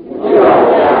 Jongshi,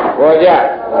 Boja,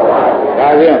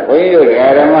 Kavian, Poyo,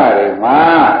 Aramari, Ma,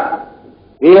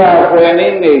 Dia,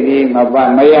 Frenini,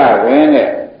 Maya, Vene,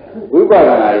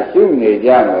 Ubana, Shuni,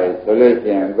 Jama,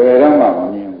 solution, Verama,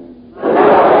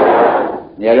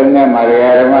 Yelunga,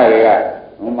 Maria,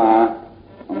 Uma.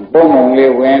 Pomongly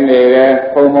when they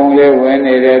Pomongly when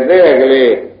they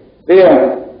there,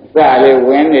 Sally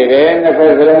when they the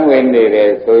president when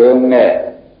they so young there.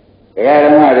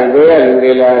 Garamari,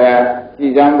 Villa,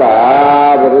 Tizamba,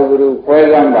 Buru,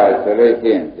 Poisamba,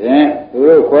 solution,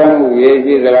 Uru, Kwamu,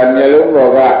 Yeji, the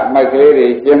Lamelunga, Maclady,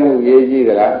 Jamu, Yeji,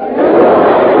 the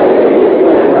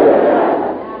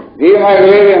Di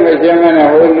Maclady, the German, a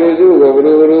whole new zoo,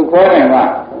 Guru, Kwanema.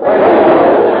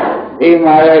 He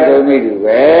married to me to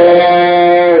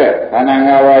wear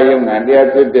Anangawa young and dear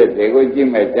to the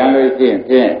Jim at January Jim.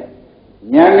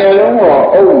 Yangalum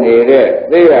or only there,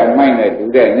 they are minded to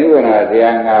the new one at the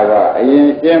Angawa, a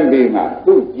young Bima,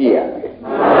 2 years.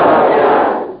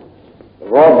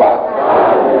 Robert.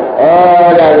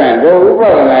 Oh, that went, go over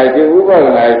and I do,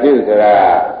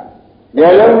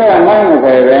 nhờ lúc này mang một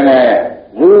cái về này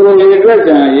dù gì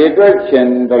tuyết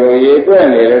chuyện rồi gì tuyết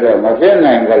này rồi mà phía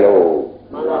này cái lù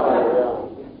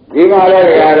đi mà lại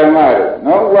cái đó mà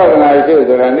nó qua ngày xưa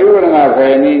rồi nếu là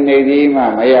phải đi đi mà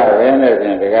mấy à về này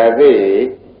thì cái gì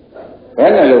về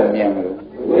này luôn nhiều luôn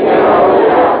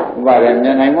và làm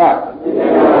như này mà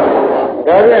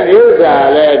cái này nếu ra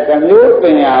lại tầm lúc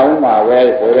cái nhà ông mà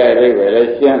về rồi đây về lại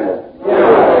xem rồi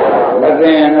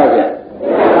cái này nó gì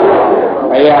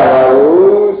mấy à vào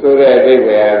ဆိုတဲ့အဓိပ္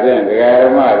ပာယ်အပြင်ဒကာဓ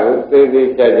မ္မတို့သိသိ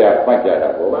ကြကြမှတ်ကြတာ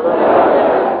ပေါ့။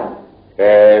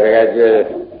ကဲဒကာကျွေး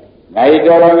နိုင်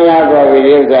တော်တော်များသွားပြီ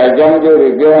ဒီဥစ္စာအကြောင်းကျိုးတွေ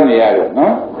ပြောနေရလို့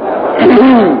နော်။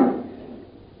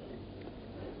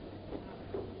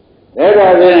ဒါ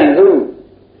ကြရင်သူ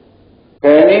ခ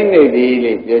ဏိနေဒီ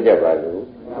လေးပြောကြပါလို့။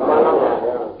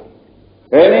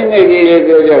ခဏိနေဒီလေး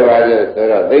ပြောကြပါလို့ဆို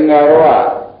တော့သင်္ဃာရော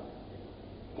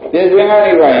ပြည့်စုံ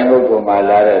နိဗ္ဗာန်ကိုမှာ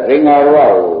လာတဲ့သင်္ဃာ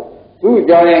ရောကိုသူ့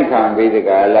ကြောင်းရင်ခံပြီးတက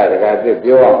လားတကသိ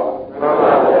ပြောအောင်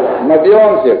မပြော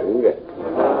အောင်ဖြစ်ဘူးတဲ့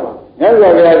မြတ်စွာ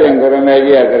ဘုရားရှင်ကရမေ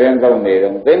ကြီးကကရင်သုံးနေ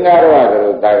တော့သင်္ကာရဝက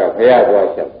လို့သားကဘုရားသွား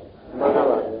ချက်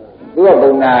သူက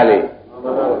ဘုံနာလေး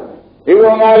ဒီ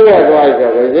ဘုံနာလေးကသွားချ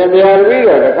က်လို့ရှင်ဘုရားပြီး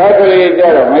တော့တစ်ခါတလေကျ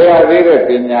တော့မရသေးတဲ့ပ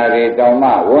ညာတွေတောင်မှ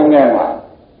ဝန်းထဲမှာ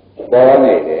ပေါ်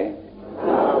နေတယ်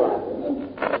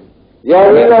ရောက်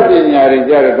ပြီးတော့ပညာတွေ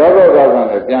ကျတော့တော့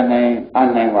နဲ့ပြန်နိုင်အ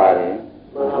နိုင်ပါလေ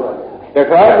တ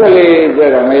ခါကလေးကျ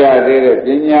တော့မရသေးတဲ့ပ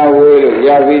ညာဝေးလို့ရ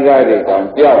ပြီးသားတွေတောင်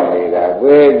ပြောင်းနေတာဘ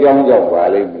ယ်ကြောင်းကြောင့်ပါ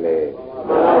လိမ့်မလဲ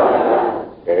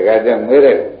တခါကျမေး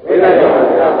တဲ့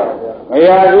မရ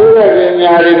သေးတဲ့ပ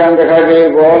ညာတွေတောင်တခါကလေး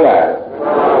ပေါ်လာ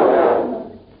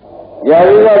ရ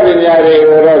ပြီးသားပညာတွေ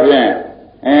ကိုတော့ဖြင့်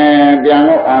ပြန်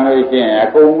လို့အာလို့ရှိရင်အ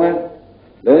ကုန်မ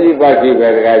လုံးဝပါရှိပဲ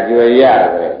တခါကျွေရ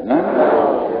တယ်နော်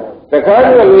တခါတ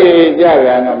လေကြပြ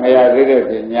န်တော့မရသေးတဲ့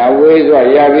ပညာဝေးစွာ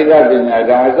ရပြီးသားပညာ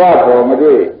တောင်အစပေါ်မ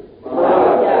တွေ့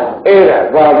အဲ့ဒါ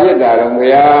ဘာဖြစ်တာလဲဘု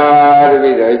ရားတပ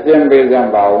ည့်တော်ရှင်းပေးစ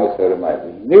မ်းပါဦးဆိုတော့မှ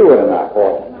နိဝရဏဟော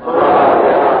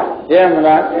ရှင်းမ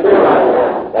လား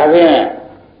ဒါဖြင့်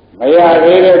မရ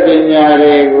သေးတဲ့ပညာ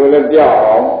တွေကိုလည်းပြောက်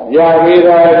အောင်ရပြီး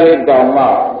သားတွေတောင်မှ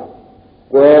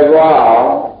ကွယ်သွားအောင်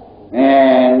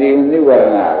နိဝရ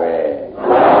ဏပဲ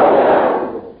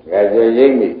ဒါကြိရိ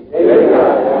ပ်ပြီ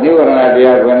နိဝရဏတ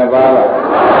ရားဘယ်နှပါးလဲဩ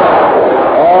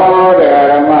တရား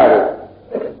ဓမ္မတို့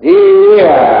ဒီ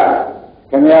ဟာ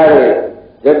ခင်ဗျားတို့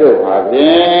ဇတ်တို့ပါဖြ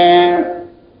င့်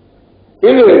ကိ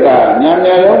လေသာဉာဏ်မျ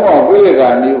က်လုံးပေါ်ကိလေသာ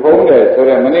မြူဖုံးတယ်ဆို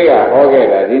တော့မနေ့ကဟောခဲ့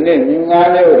တာဒီနေ့မြူငါး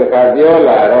မျိုးတခါပြော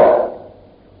လာတော့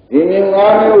ဒီမြူ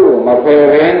ငါးမျိုးကိုမဖယ်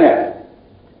ဘဲနဲ့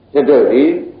ဇတ်တို့ဒီ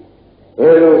ဘ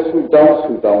ယ်လိုဆူတော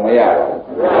င်းမရပါဘူး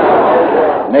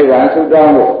နိဗ္ဗာန်ဆူတော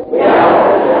င်းလို့မရပါ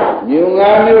ဘူးမြူ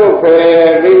ငါးမျိုးဖ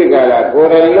ယ်ပြီးကြလားကိုယ်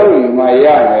တိုင်လို့ယူမှရ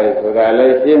မယ်ဆိုတာလ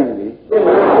ည်းရှင်းပြီရှင်း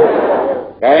ပါဘူး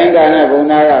ခိုင်းတာနဲ့ဘုံ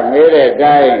နာကမေးတဲ့အ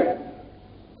တိုင်း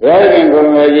ဘယ်ရင်ကိုယ်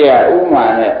မကြီးကဥမာ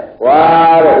နဲ့ဝါ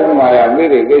တော့ဥမာရမိ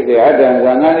တဲ့ကိစ္စအတ္တ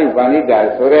ဇာနာနိပါဏိတာ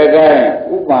ဆိုတဲ့အတိုင်း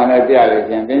ဥမာနဲ့ပြလို့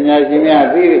ချင်းပညာရှင်များ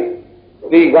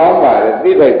သိကောင်းပါတယ်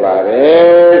သိလိုက်ပါတ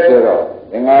ယ်ဆိုတော့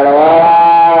သင်္ဃာရဝါ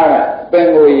ပင်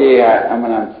ကိုရေဟာအမှ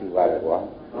န်တမ်းဖြူပါတယ်ကွာ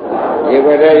ရေပ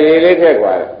တဲ့ရေလေးထက်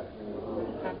ကွာ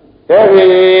တဲ့ဒီ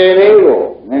လေးကို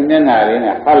မျက်နှာလေး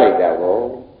နဲ့ဟပ်လိုက်တာကို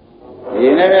ရေ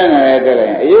နဲ့မျက်နှာနဲ့တက်လိုက်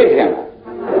ရင်အရေးထင်လား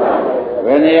ဘ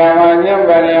ယ်နေရာမှာညံ့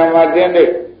ဘယ်နေရာမှာတင်းတိ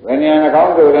တ်ဘယ်နေရာနှာခေါ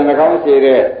င်းဆိုတဲ့နှာခေါင်းရှိ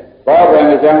တဲ့ဘောဘယ်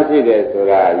နှချမ်းရှိတယ်ဆို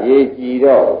တာရေကြည်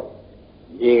တော့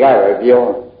ရေကပဲပြော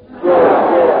ဘူး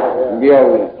ဟော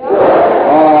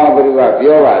ဘယ်သူက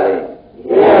ပြောပါလိမ့်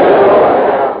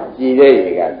ကြည်တဲ့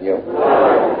ရေကပြော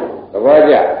သဘော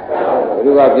ကျဘယ်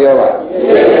သူကပြောပါ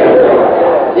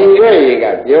ကြည်တဲ့ရေက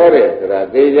ပြောတယ်ဆိုတာ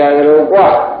သေချာကြလို့กว่า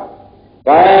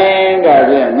တိုင်းတာ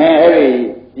ဖြင့်မင်းအဲ့ဒီ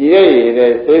ကြည်တဲ့ရေ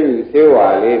တဲ့ဆေးဝါ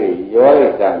လေးတွေရောလို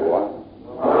က်စမ်းကွာ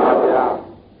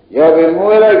ရောပြီး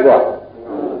မွေးလိုက်ကွာ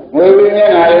မွေးပြီးမျက်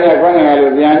နှာလေးနဲ့ခေါင်းငါ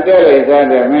လိုပြန်တက်လိုက်သား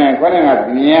တယ်မင်းခေါင်းငါ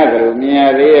မြင်ရတယ်လို့မြင်ရ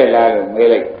သေးရဲ့လားလို့မေး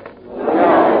လိုက်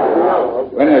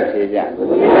ဘယ်နဲ့ဖြေကြ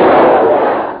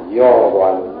ရော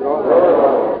သွားလို့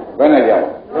ဘယ်နဲ့ကြောင့်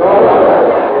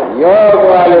ရော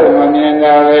သွားလို့မမြင်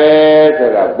တာပဲဆို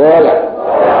တာပေါ်လာ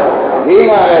ဒီ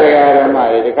မှာလည်းဓမ္မ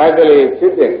တွေတခါတလေဖြ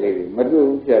စ်တဲ့ကလေးတွေမတူ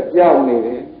ဘူးပြပြောင်းနေတ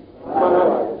ယ်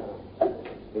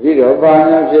ဒီတော့ဘာ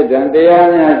များဖြစ်တယ်တရား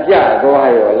များကြသွား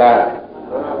ရောလား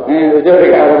ဒီတို့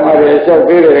ဓမ္မတွေလျှောက်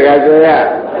သေးတယ်တခါပြောရတ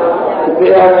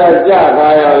ရားများကြ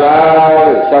သွားရောလားလို့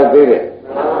လျှောက်သေးတယ်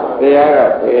တရားက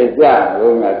ပေကြ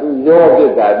လို့ငါသူရောဖြ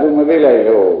စ်တာသူမသိလိုက်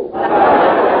လို့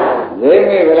ရင်း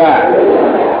မိဗလားခ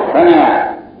ဏ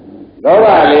လောဘ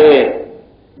လေး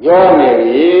ရောနေ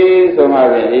ပြီဆိုမှ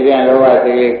ဖြင့်ဒီပြန်လောဘ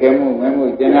စိတ်လေးကဲမှုမမှု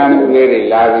ကျင်နာမှုလေးတွေ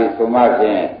လာပြီဆိုမှဖြ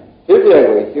င့်ဖြစ်ပြ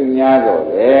ကိုရှုညာတော့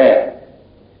လေ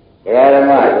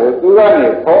Karama, Turani,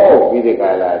 Paul,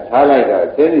 Vidikala, Chalaka,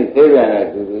 Teddy, Sagan,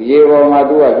 Yevo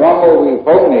Madua, Nomo,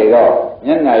 Pony,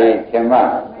 Yana, Chema.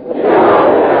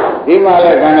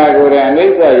 Himala Kanagura, and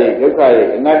Lisa,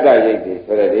 Yukai, Nada,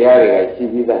 so that the area she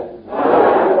did that.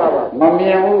 Mammy,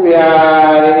 we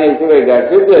are in a way that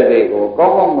 50 days ago,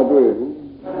 common Madu.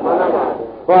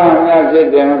 Farm,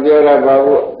 them of your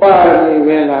Babu, Party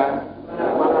Villa.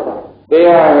 They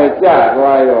are a chat,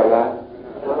 Viola.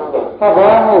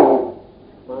 Habamu,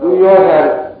 do you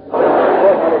have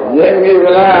Yemi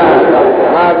Villa?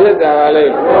 How did that?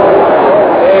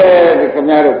 The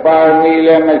Camaro Parmi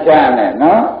Lemachane,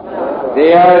 no?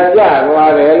 They are chat,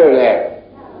 what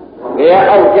they are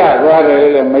out chat, what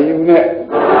Mayune.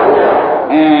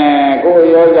 And go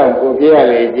your young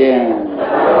Kukiali,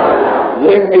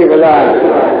 Yemi Villa,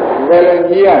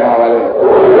 Valentia,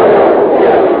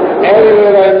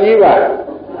 Everywhere Niva,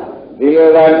 the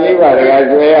Niva, the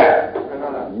Azuea,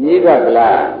 Niva Bla,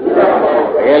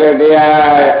 Galadia,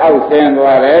 outsend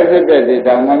what everybody, the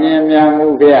Mamia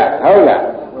Muvia, Hola,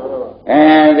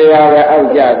 and they are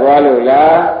out Jat Walula,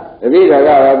 the Vida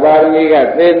Barmiga,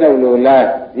 Tenula,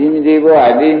 Dindibo,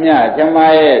 Adinia,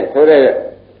 Jamae, so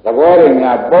the boarding a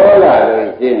bola,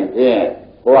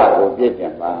 what will get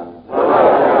them.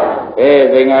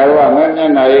 They are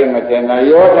women, I am a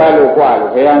Yoga,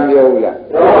 Yoga.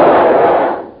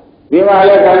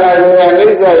 Vimalakana,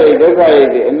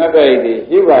 another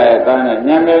Shiva,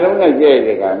 Yameluna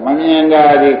Jessica, Manianda,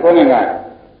 the Konaga.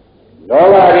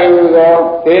 Lola,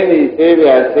 Teni,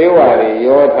 Sabia, Sewari,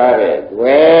 Yotare,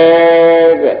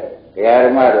 where the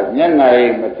Armada, Yanai,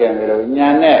 Matendo,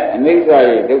 Yane, and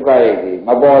Israel, Dukai,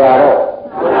 Mabolaro,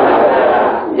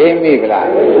 Jamie Black.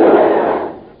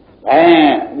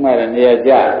 And Marania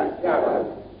Jar,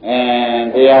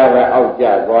 and they are out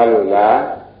Jar, Walula,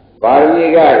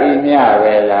 Barniga in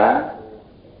Yavela.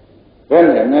 When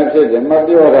the message the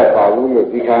Mabiola Paulu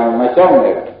become a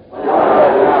sonnet.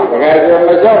 The guys are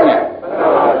a sonnet.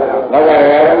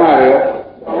 Never Mario.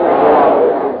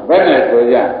 Venice was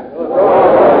young.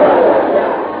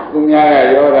 Kunyara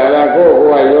Yoda,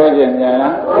 who are Yojan Yana.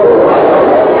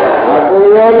 Aku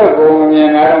Yola,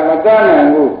 Kumiana, Matana,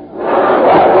 and Move.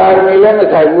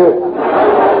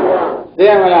 They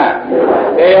are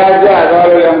just all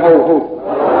of them who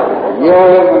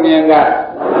you're in that.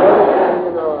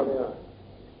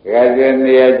 Gajan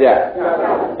the Aja.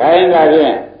 Kind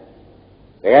again.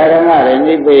 They are not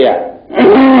any beer.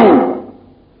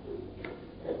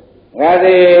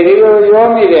 Rather, you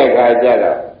me there,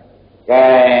 Gajara.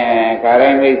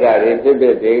 Currently, that is a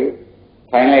bit big.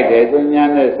 Finally, there's a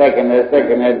second,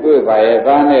 and two by a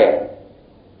banner.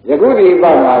 The good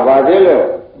Ibama, Babilo,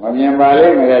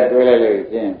 Mamyambale, Miraculous,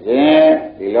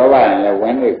 the Lova and the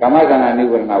Wendy, Kamakan and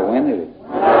even my Wendy.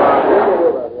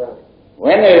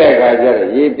 When they got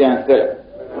ye can sell,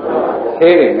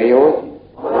 saving me,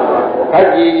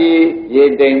 Haji, ye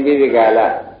dang Vidigala,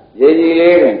 ye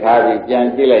live in Tavi,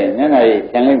 Jankila, and I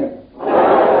tell him.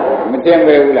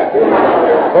 Matembeula,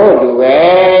 oh, do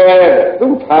well,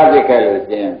 two Tavical,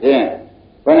 Jen.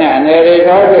 When I never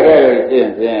heard the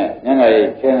and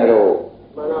I general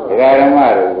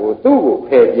Garamaro, who took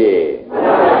Peggy.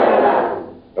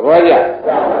 The Voya,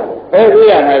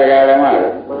 Peggy and Garamaro.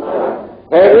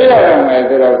 Peggy and I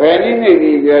said, of any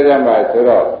navy, the other master,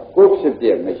 cooks of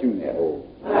the machine.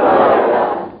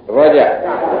 The Voya,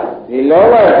 the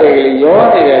lower daily, you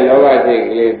only the lower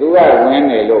daily, do I win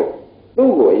a low,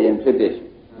 do in tradition.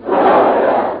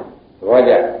 The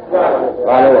Voya,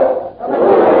 Valor.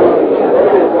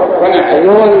 When I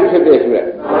always did this way,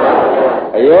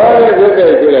 I always did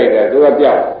this like that, do a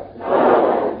job.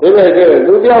 Do a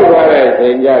job where I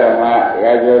say, Yarama,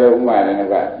 Gajoman,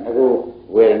 and who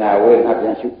will now will not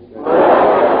shoot.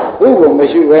 Who will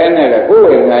make you when who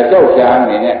will not show Sham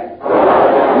in it?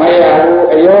 May I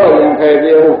pay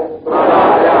you?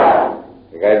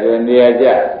 Gajon the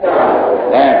Aja,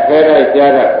 and Ferry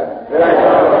Jada.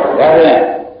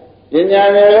 In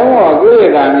Yana,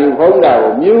 good and you hold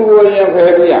out, you will have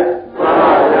heavy.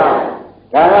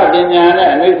 Kama Binyana,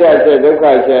 and this I said, the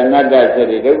question, not that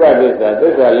city, the God is that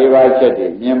this are Levi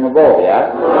City, Yamaboya.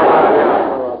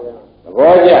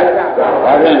 Boya,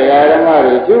 having the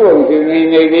Aramari, two of you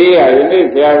mean the idea, you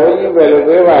need to have when you will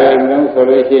be able to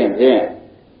solution.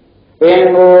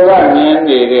 When we run in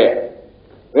the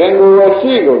when we were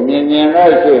sick of Minion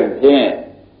Russian,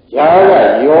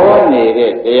 Yara, you're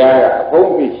needed, they are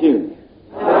home machine.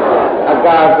 A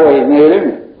gargo is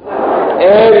needed.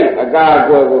 Every a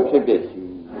gargo will keep it.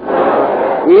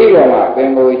 We don't have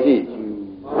Bengo sheet.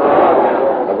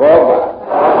 A boba,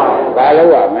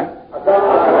 Balawa, man. A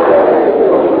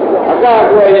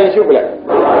gargo is in sugar.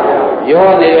 ရော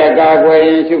နေတဲ့ကာကွယ်ရ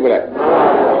င်ရှုပလိုက်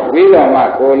ပြီးတော့မှ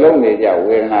ကိုယ်လုံးနေကြ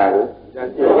ဝေဒနာကို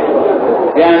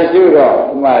ပြန်ရှုတော့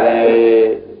ဥမာတယ်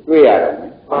တွေ့ရတယ်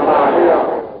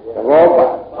သဘောပါ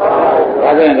ဒါ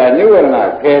ပြန်ဒါနိဝရဏ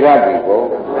ခေရပြီကို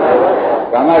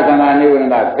ကာမသနာနိဝရ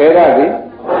ဏခေရပြီ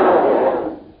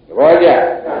သဘောကျ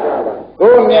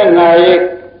ကိုယ်မျက်နှာရိပ်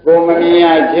ကိုမမြင်ရ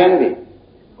ခြင်းသည်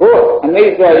ကိုယ်အနိ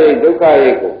စ္စရိပ်ဒုက္ခရိ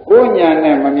ပ်ကိုကိုယ်ဉာဏ်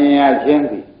နဲ့မမြင်ရခြင်း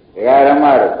သည်ဒကာဓမ္မ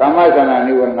တို့ကာမသနာ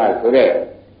နိဝရဏဆိုတဲ့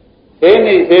သိ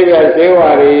နေသေးပြသေးဝါ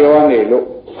တွေရောနေလို့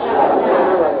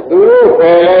သူတို့ဖ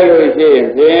ယ်လိုက်လို့ရှိရင်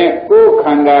ဖြင့်ကိုယ်ခ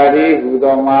န္ဓာဤဟူ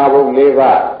သောမဟာဘုံ၄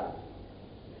ပါး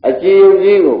အကြည့်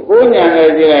ကြီးကိုကိုယ်ဉာဏ်နဲ့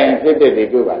ကြည့်လိုက်ရင်ဖြစ်တဲ့တွေ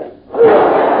တွေ့ပါလား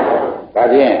ဒါ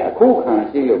ဖြင့်အခုခံ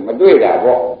ရှိလို့မတွေ့တာ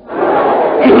ပေါ့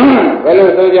ဘယ်လို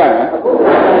ဆိုကြမလဲ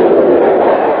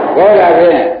ဘောလာဖြ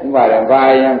င့်ဥပါဒဘာ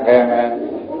ရင်ဖယ်မယ်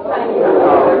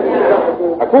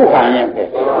အခုခံရင်ဖယ်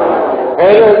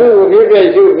လို့သူ့ကိုပြည့်ပြည့်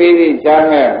ရှုပြီးပြီးချမ်း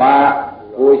မဲ့မှာ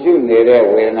ကိုရှုနေတဲ့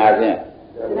ဝေဒနာဖြင့်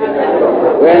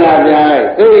ဝေဒနာပြန်လိုက်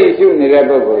သိရှုနေတဲ့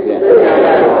ပုဂ္ဂိုလ်ဖြင့်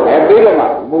ပြီးတော့မှ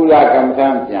မူလကမ္မထံ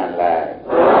ပြန်လိုက်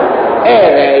အဲ့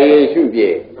ဒါရေးရှုပြေ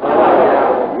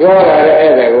ပြောတာလည်း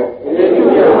အဲ့ဒါကို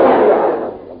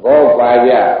ဘောပါ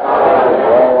ကြ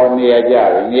ဘောနေရကြ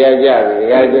ပြီနေရကြပြီ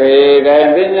ဒါကြွေတိုင်း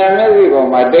ပညာမျက်စိပေါ်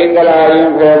မှာတိင်္ဂလာရင်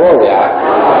ဖယ်ဖို့ဗျာ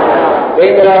တိ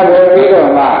င်္ဂလာဖယ်ပြီး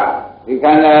တော့မှဒီခ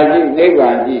န္ဓာကြည့်နိဗ္ဗာ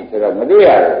န်ကြည့်ဆိုတော့မတွေ့ရ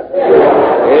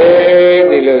ဘူး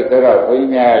ဒီလိုဆိုတော့ဘုန်းကြီး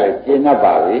များလည်းရှင်းတတ်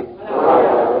ပါပြီ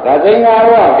ဒါသင်္ဃာ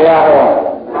ရောဘုရားဟော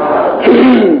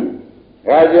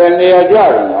ဒါကြွေနေရကြ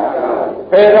ပြီနော်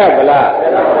ဖယ်ရဗလား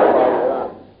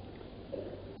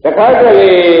တခါတ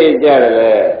လေကြတယ်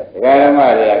လေဒကာဓမ္မ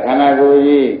တွေကခန္ဓာကိုယ်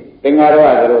ကြီးသင်္ဃာ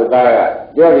ရောသတို့သားက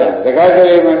ပြောပြန်တခါတ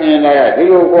လေမမြင်တာကဒီ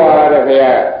လိုကွာတဲ့ဘု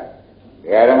ရားဒ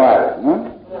ကာဓမ္မတွေနော်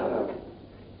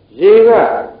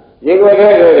ရေကိုထဲ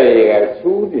တဲ့ရေက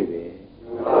ဆူးနေတယ်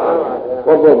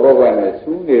ဘောနဲ့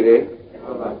ဆူးနေတယ်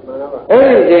အဲ့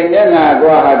ဒီချိန်မျက်နှာ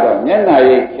သွားတော့မျက်နှာ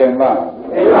ရိပ်ခင်ပါ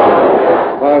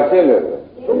ဘာဖြစ်လို့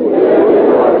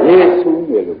ရေဆူး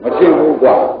နေလို့မဖြစ်ဘူး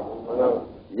ကွာ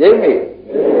ရိပ်မိ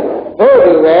တို့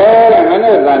တူပဲမ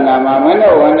နုဿန္နာမှာမနု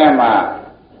ဝန္နဲ့မှာ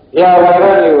ဗျာဝါဒ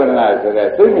နိဝရဏဆိုတဲ့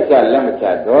သိမချလက်မချ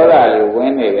ဒေါသလေးဝ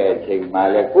င်နေတဲ့အချိန်မှာ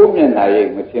လေကိုယ်မျက်နှာရိ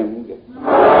ပ်မဖြစ်ဘူးတဲ့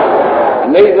အ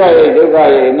နိစ္စရိပ်ဒုက္ခ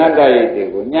ရိပ်အနတ္တရိပ်တွေ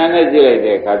ကိုညာနဲ့ကြည့်လိုက်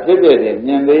တဲ့အခါဖြစ်ဖြစ်နေ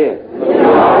မြင်သေးရဲ့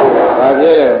ဘာဖြ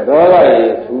စ်လဲဒေါသရိ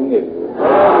ပ်ဆူးနေလို့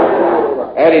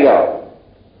အဲ့ဒီတော့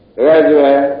ဒါကြွ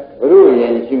ယ်ဘုရုရ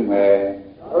င်ရှုမယ်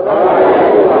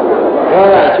ဒေါ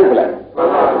သရှုပလိုက်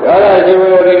ဒေါသရှိ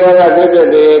လို့ဒီဒေါသဖြစ်ဖြစ်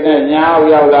တွေနဲ့ညာ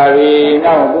ရောက်လာပြီ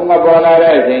နောက်သူမပေါ်လာ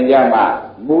တဲ့အချိန်ကျမှ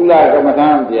မူလကမ္မထံ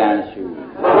ပြန်ရှု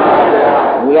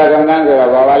မူလကမ္မထံဆိုတာ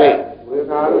ဘာပါလဲဝေ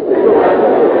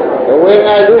ဒ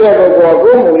နာရှုတဲ့ပုဂ္ဂိုလ်က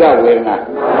ကိုယ်မူလဝေဒနာ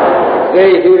စိ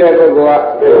တ်ရှုတဲ့ပုဂ္ဂိုလ်က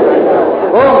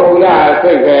ကိုယ်မူလ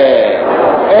စိတ်ပဲ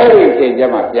အဲ့ဒီအချိန်ကျ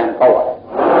မှပြန်ကောက်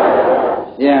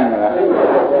ရှင်းမလား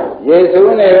ရေ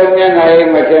ဆူးနေတော့မျက်နှာရိ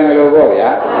ပ်မထင်လို့ပေါ့ဗျာ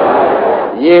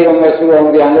ရေကမဆူအောင်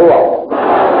ပြန်လို့အောင်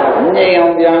ငြိမ်အော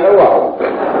င်ပြန်လို့အောင်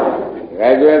ဒါ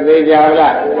ကြွယ်သေးကြ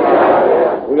လား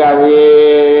ဘုရားဝေ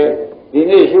ဒီ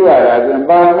နေ့ရှုရတာဆို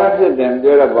ပါမဖြစ်တယ်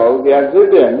ပြောတော့ပါဘူးဗျာဖြစ်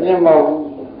တယ်မြင်မဟုတ်ဘူး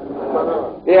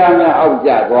တရားများအောက်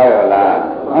ကျသွားရောလား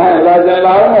လာစ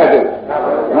လာအောင်နဲ့တူ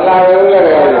မလာဘူးလေ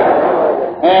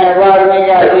ပါရမီ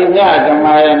ကဒီညဓမ္မ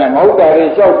ရဲ့နဲ့မဟုတ်တာတွေ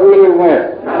လျှောက်ပြေးလို့မဲ့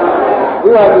သူ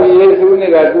ကသူယေရှုနေ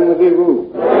တာသူမသိဘူး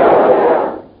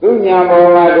သူညာပေါ်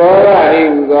မှာဒေါသရိ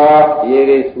ဟူသောရေ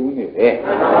တွေဆူးနေတယ်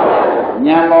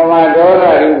ညာပေါ်မှာဒေါသ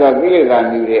ရိဟူသောကိလေသာ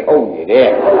မျိုးတွေအုပ်နေတယ်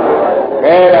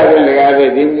ခဲဒါဖြင့်ဒီကား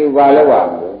ဒီမျိုးပါလို့ပါ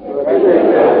မလို့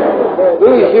သူ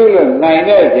ရှုလို့နိုင်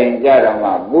တဲ့ချိန်ကြတော့မှ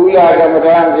မူလကမ္မ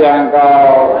ထံပြန်ကော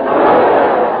င်း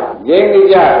ရင်း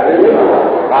ကြ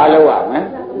ဘာလို့ရမလဲ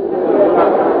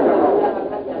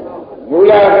မူ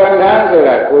လကမ္မထံဆို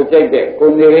တာကိုကြိုက်တဲ့ကို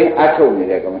နေရင်းအထုတ်နေ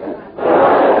တဲ့ကမ္မထံ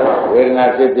ဝေဒနာ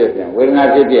ဖြစ်ဖြစ်ပြန်ဝေဒနာ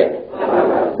ဖြစ်ဖြစ်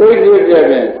သိဖြစ်ဖြစ်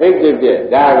ပြန်သိဖြစ်ဖြစ်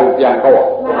ဒါကိုပြန်ကောက်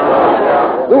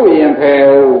သူ့ရင်ဖယ်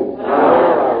ဟုတ်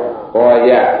ပေါ်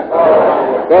ရ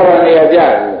တော့နေရကြ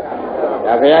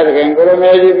ဒါဘုရားသခင်ကိုရ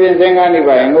မေကြီးပြင်စင်ကနေ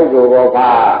ပါရင်ငုတ်တော်ဘော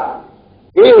ခါ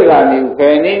ကိလေသာမျိုးဖ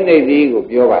ယ်နေနေသည်ကို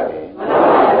ပြောပါတယ်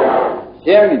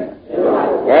ရှင်းပြီ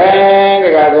ကဲတ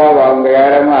ခါသွားပါအောင်တရား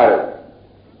ဓမ္မတို့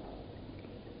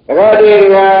တခါဒီ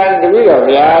ကတပည့်တော်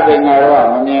ဘုရားသင်္ဃာတော်က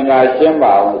မမြင်တာရှင်း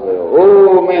ပါအောင်ဆိုတော့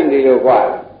အိုးမင်းဒီလိုကွာ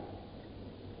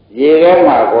ရေထဲ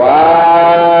မှာကွာ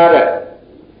တဲ့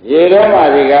ရေထဲမှာ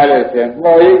ဒီကားလို့ဆိုရင်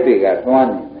မှော်ရိပ်တွေကသွ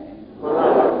န်းနေတယ်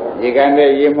ရေကန်တဲ့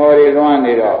ရေမော်တွေသွန်း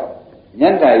နေတော့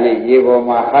ညံ့တာရိပ်ရေပေါ်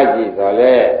မှာဟပ်ကြည့်တော့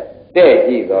လေတဲ့ကြ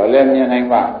ည့်တော့လေမြင်နိုင်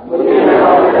ပါ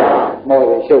မော်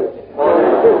ရှုပ်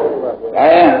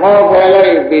mau phải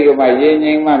lấy bị mà gì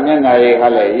nhưng mà nhân này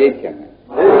hay là gì chứ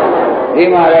đi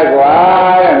mà là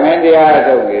quá mấy đi ai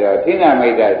đâu gì đó thế nào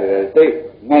mấy đại rồi thấy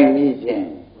ngay như thế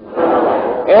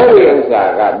ấy điều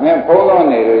sao cả mấy phổ thông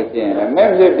này rồi chứ mấy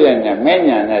cái chuyện này mấy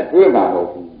nhà này tuổi mà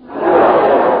một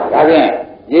cái gì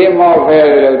gì mau phải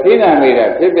rồi thế nào mấy đại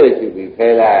thế bây giờ bị phải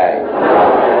lại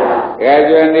cái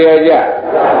chuyện đi ra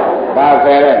ba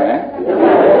phải rồi nè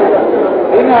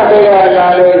thế nào bây giờ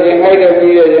là rồi thì ngay được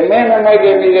bây giờ mấy năm ngay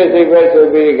được bây giờ sẽ phải xử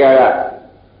lý cái đó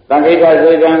tăng cái gì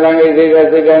thì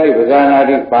bây giờ nó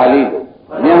đi Bali rồi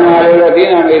nhưng mà rồi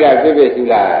thế nào bây giờ sẽ phải xử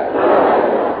lại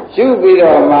xử bây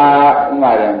giờ mà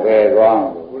làm về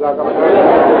con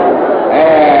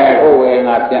cô về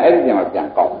là tiền ấy thì mà tiền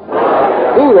cao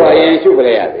cứ rồi yên xử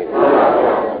về à thì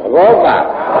có cả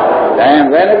đấy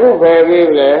về nó cứ về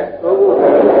về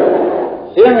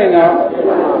xem mình nào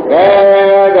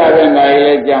cái cái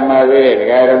này chẳng mà về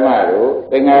cái đó mà rồi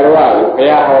từng ngày đó phải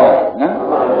hỏi nè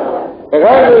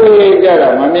cái gì giờ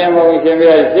là mà miếng mông xem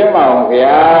bây xem mông phải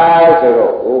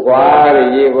rồi quá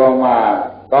thì gì mà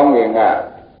công việc à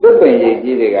tất nhiên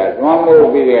gì đấy cả mà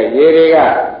mua cái gì đấy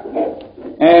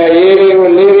cái của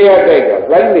lấy ra cái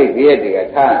lấy cái gì cái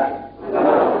thằng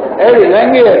ấy thì lấy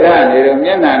cái thằng này rồi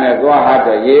miếng này qua hạt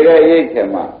rồi gì đấy gì thế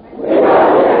mà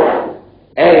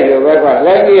ấy rồi bây giờ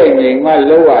lấy cái gì mà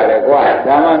lâu rồi qua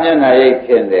sao mà miếng này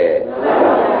chuyện đấy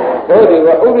thôi thì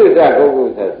có ưu điểm sao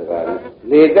cũng sao sao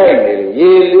lý giải này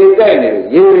lý giải này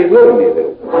lúc này rồi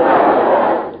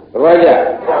bây giờ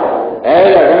ấy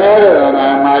là cái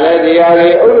này mà lấy đi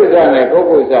ai ưu điểm sao này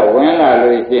cũng sao vẫn là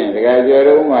lối chuyện cái giờ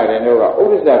đâu mà đến đâu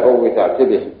ưu điểm sao cũng sao thế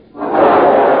đấy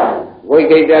với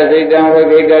cái gì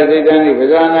thì bây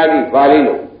giờ nó đi Bali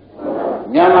rồi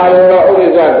nhà mà ưu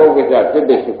điểm sao cũng sao thế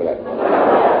đấy chụp lại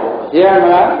xem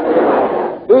mà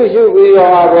tôi chụp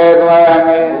video về tôi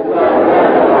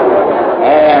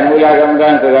mula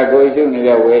kamdan sura koi chu ni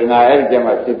le vedana ai je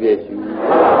ma phit phit chu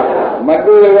ma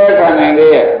tu le khan nain le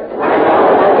ye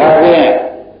da phien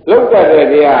luk tat de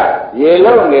dia ye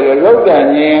lok ne lo luk ta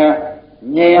nyin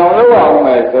အောင်လုပ်အောင်မ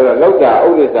ယ်ဆိုတော့လောက်တာဥ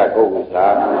ဒ္ဒစ္စကုက္ကုစာ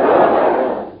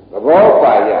သဘော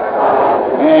ပါကြဒါ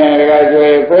ကကျွေ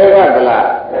ဖဲရကလား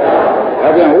ဒါ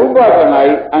ပြန်ဝိပဿနာ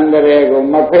ဤအန္တရာယ်ကို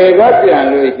မဖယ်ကပြန်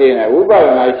လို့ရှိရင်ဝိပဿ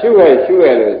နာရှုရ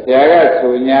လို့ဆရာက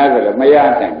ဆိုညာဆိုလို့မရ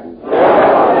နိုင်ဘူး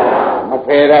မဖ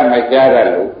ယ်ရမရှားရ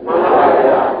လို့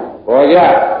ဘောကြ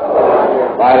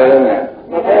ပါရလုံးနဲ့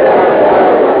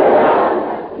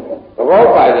သဘော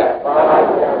ပါကြ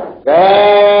ကဲ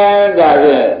ဒါဖြ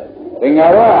င့်သင်္ဃာ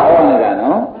ရဟောနေတာ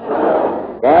နော်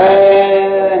ကဲ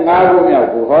ငါးခုမြောက်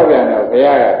သူဟောပြန်တော့ဘု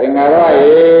ရားကသင်္ဃာရ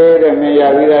ရေတဲ့မင်းရ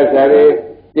ပြီးသားဇာတိ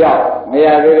ကြောက်မရ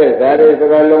သေးတဲ့ဇာတိစ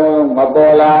ကလုံးမ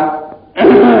ပေါ်လား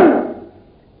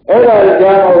အဲ့ဒါ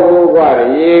ကြောင့်ဘုရား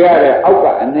ရေကတဲ့အောက်က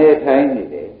အနေထိုင်နေ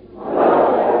တယ်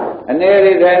အနေ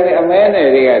တွေထိုင်နေအမဲနယ်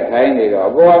တွေကထိုင်နေတော့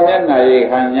အပေါ်မျက်နှာရည်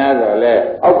ခံ냐ဆိုလဲ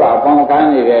အောက်ကအပေါင်းကန်း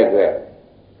နေတဲ့အတွက်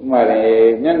ဥမာရင်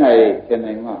မျက်နှာရည်သင်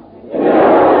နိုင်မှာ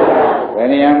ဘယ်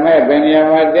နေရာမဲ့ဘယ်နေရာ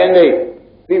မှာတင်းနေ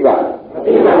သိပါမ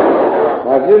သိပါဘူး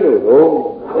ဘာဖြစ်လို့တော့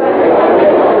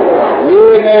ဒီ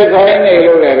နေထိုင်နေ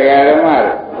လို့လေတရားဓမ္မ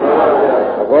တွေ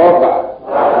သဘောပါ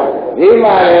ဒီ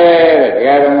မှာလေတ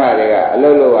ရားဓမ္မတွေကအလု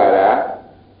ပ်လုပ်ရတာ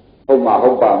ဟုတ်မှာဟု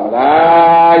တ်ပါမ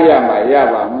လားရမှာရ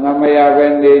ပါမလားမရပဲ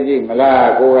နေကြည့်မ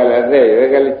လားကိုယ်ကလည်းသက်ရွယ်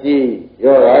ကလေးကြီး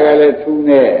ရောဂါကလည်းထူး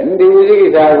နေဒီဝိသိကိ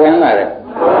စ္စဝင်လာတယ်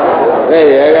သက်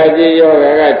ရွယ်ကကြီးရော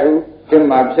ဂါကထူးဖြစ်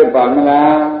မှာဖြစ်ပါမ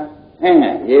လား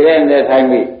ရေတဲ့နဲ့ထိုင်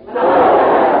ပြီ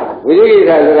ဝိသိကိစ္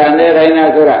စဆိုတာနဲ့ထိုင်တာ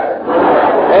ဆိုတာ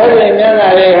အဲ့ဒီမျက်နှာ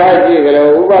လေးဟာကြည့်ကြလို့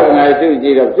ဥပဒနာရှုကြ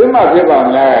ည့်တော့ဖြစ်မှာဖြစ်ပါမ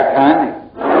လားခံတယ်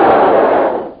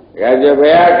ဒါကြဘ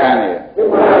ယ်အခါနေ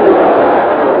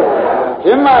ဖြ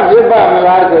စ်မှဖြစ်ပါမ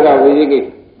လားဆိုတော့ဝိသိကိ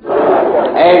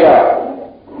အဲ့တော့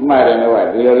မှတ်တယ်လို့က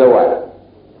ဒီလိုလုပ်ရတယ်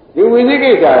ဒီဝိသိ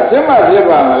ကိစ္စဖြစ်မှဖြစ်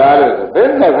ပါမလားလို့ဆိုဘယ်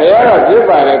နဲ့ဘုရားတော့ဖြစ်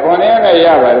ပါတယ်ခွန်ရင်းနဲ့ရ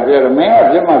ပါတယ်ပြောတော့မင်းက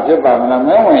ဖြစ်မှဖြစ်ပါမလားမ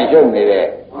င်းဝင်ရှုပ်နေတဲ့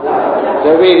သ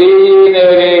တိဒီနေ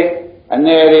တွေအ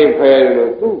နေတွေဖယ်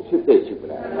လို့သူ့ဖြစ်တဲ့ရှိပ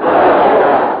လား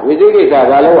ဝိသိကိစ္စ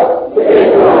ဘာလို့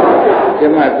ဖြ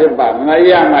စ်မှဖြစ်ပါမလား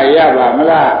ရမှရပါမ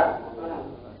လား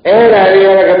အဲ့ဒါတွေ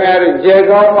ကခင်ဗျားတို့ကျေ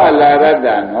ကောင်းမှလာရ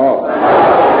တာနော်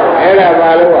အဲ့ဒါဘာ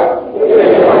လို့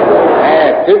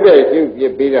ဖြစ်တဲ့ရှုပြ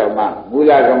ပြီးတော့မှမူ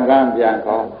လကံကံပြန်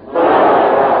ကောင်း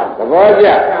သဘောကျ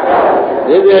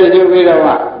ဖြစ်တဲ့ရှုပြီးတော့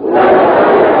မှ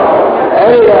အဲ့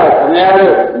ဒီတော့ခင်ဗျား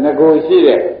တို့ငကိုရှိ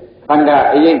တဲ့ခန္ဓာ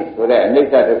အရေးဆိုတဲ့အနိစ္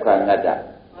စဒုက္ခအနတ္တ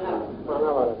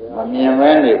မမြင်မဲ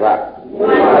နေပါ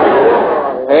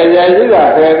ဖယ်ကြရှိတာ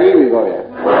ဖယ်ပြီးပြီကောဗျာ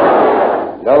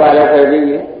လောဘလည်းဖယ်ပြီး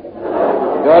ပြီ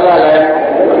ဒေါသလည်း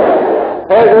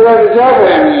ဖယ်ဆိုတော့ကြားပြ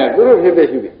န်နေသူတို့ဖြစ်ဖြစ်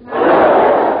ရှိပြီ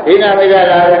ဒိနာမိတ်က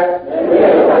လာတယ်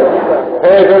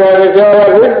ဆိုတော့ကြောတော့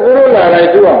သူတို့လာလိုက်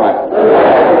ရှိအောင်မှာ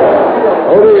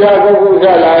ဘုရားပုဂ္ဂိုလ်ကြ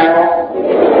လာရင်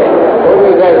ဘု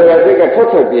ရားဆိုတာသိကထွ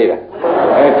က်ပြေးတာ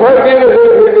ထွက်ပြေးလို့ဖြ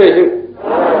စ်ဖြစ်ရှိ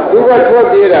သူကထွက်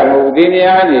ပြေးတာမဟုတ်ဘူးဒီနေ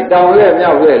ရာကနေတောင်လက်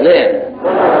မြောက်လက်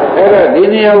အဲ့တော့ဒီ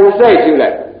နေရာကိုစိုက်ရှိလို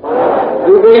က်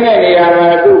သူသိတဲ့နေရာမှာ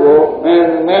သူ့ကို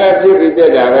မဲဖြစ်ပြီးပြ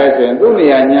က်တာပဲဆိုရင်သူ့နေ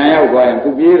ရာညာရောက်သွားရင်သူ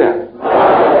ပြေးတာ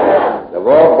သ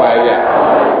ဘောပါရ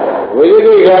ဝိသိ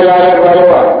ကိခါလာတော့ဘာလို့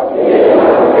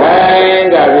ခိုင်း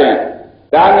တာဖြင့်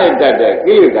ဒါနဲ့တတ်တဲ့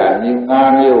ကိလေသာမြင်၅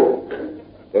မျိုး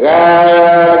တ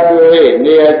ကားတွေ့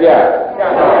နေရကြ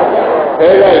ဖဲ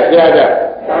လိုက်ရှားတတ်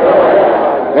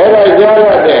ဖဲလိုက်ရှားတ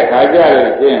တ်တဲ့ခါကြ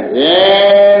လို့ရှင်းဖြ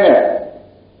င့်တဲ့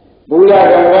ဘုရား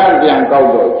ကံကပြန်ကောက်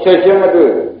တော့ချက်ချင်းမတွေ့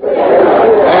ဘူး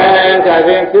ဒါ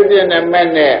ချင်းဖြစ်ဖြစ်နဲ့မဲ့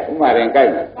နဲ့ဥမာရင်ကြို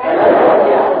က်တယ်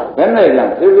ဘယ်နဲ့လဲ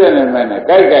ဖြစ်ဖြစ်နဲ့မဲ့နဲ့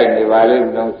ကြိုက်နေပါလိမ့်မ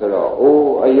လို့ဆိုတော့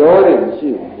အိုးအယောတွေမရှိ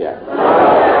ဘူးဗျာ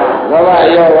လောဘအ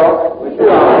ယောရောမရှိ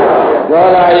ပါဘူးဒေါ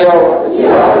သရောမရှိ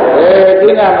ပါဘူးဒိ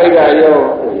နာမိတ်ကရော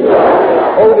မရှိပါ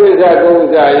ဘူးဥဒိစ္စကု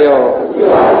သရောမရှိ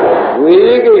ပါဘူးဝိ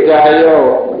ရိကိစ္စရော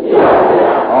မရှိပါ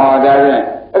ဘူးဟောဒါဖြင့်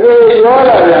အခုရော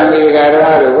လာပြန်ဒီကရဟ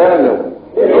တို့ဘယ်လို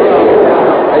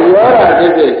အယောဓာဖြ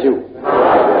စ်ဖြစ်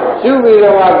ရှုပြီး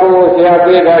တော့ကိုယ်ဆရာ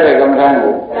ပေးထားတဲ့ကမ္မဋ္ဌာန်း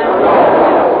ကို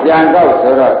ပြန်တော့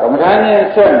ဆိုတော့ကမ္မဋ္ဌာန်းချင်း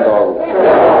ဆက်တော်ဘူး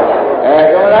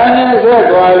ကမ္မဋ္ဌာန်းချင်းဆက်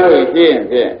သွားလို့ရှင်း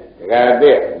ဖြင့်ဒကာ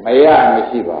တဲ့မရမ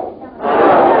ရှိပါဘူး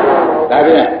ဒါ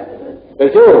ဖြင့်တ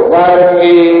ချို့ပါရ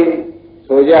မီ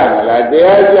ဆိုကြမလားတ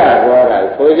ရားကြသွားတာ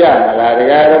ဆိုကြမလားဒ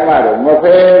ကာဓမ္မတို့မဖ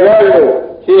ယ်တော့လို့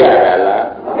ရှိရတာလား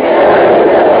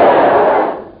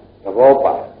သဘော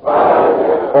ပါ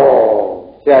ဟော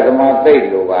ဆရာသမားသိ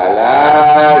လို့ပါ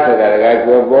လားဆိုတာက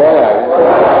ကြွပေါ်လာ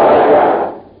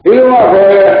ဒီလိုမှ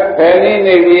ဖယ်နည်း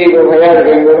နေပြီးကိုဘုရားရှ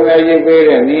င်ကိုယ်တော်ရေးပေး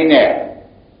တဲ့နည်းနဲ့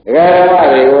ဒကာဓမ္မ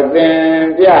တွေကိုသင်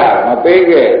ပြမပေး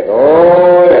ခဲ့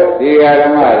တော့တဲ့ဒီဒကာဓ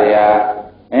မ္မတွေဟာ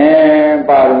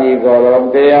ပါရမီတော်တော်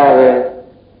တရားပဲ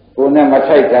ကိုယ်နဲ့မ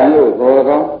ထိုက်တန်လို့တော်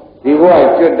ကောင်းဒီဘဝ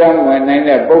ကျွတ်တမ်းဝင်နိုင်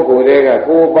တဲ့ပုဂ္ဂိုလ်တွေက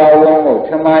ကိုယ်ပါလုံးကိုထ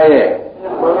မရဲ့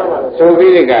ဆို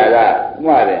ပြီးဒီကလာ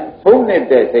မှတယ်ဖုံးနေ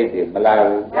တဲ့စိတ်တွေမလာ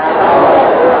ဘူး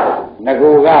ငကူ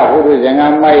ကဘုရားရှင်က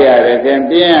မိုက်ရတယ်သင်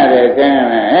ပြင်းရတယ်သင်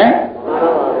ဟမ်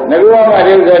ငကူကမှ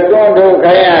ဒီဥစ္စာတွန်းထုတ်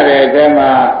ခိုင်းရတယ်အဲ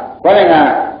မှာခေါင်းက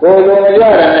ကိုယ်လုံးရ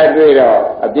တာနဲ့တွေ့တော့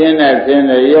အပြင်းနဲ့ပြင်း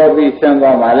နဲ့ရောပြီးဆင်း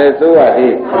သွားမှလည်းစိုးရ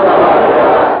သေး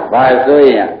ဘာစိုး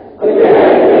ရင်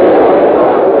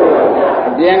အ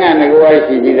ပြင်းကငကူက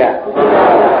ရှိပြီးသား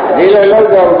ဒီလိုလောက်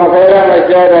တော့မခဲရမ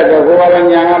ရှားတဲ့တော့ဘုရား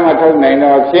ညာကမထုတ်နိုင်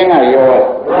တော့ဖြင်းကရော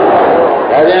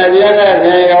ဒါပြန်ပြင်းနဲ့ပြ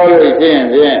န်ရောလို့ရှင်း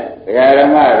ဖြင့်ဒကာဓ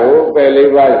မ္မတို့ပယ်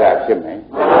လေးပါးသာဖြစ်မယ်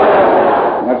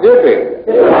မဖြစ်ပေ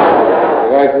ဘူး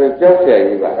ဒါဆိုကြောက်ကြရ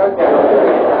ည်ပါ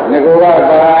ငကူက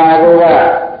ပါငကူက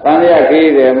သံဃာ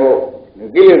ခီးတယ်မို့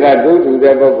ကိလေသာဒုထု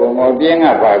တဲ့ပုဂ္ဂိုလ်မောပြင်းက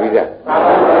ပါပြီးသား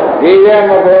ဒီကျမ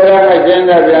ပေါ်ရမကျင်း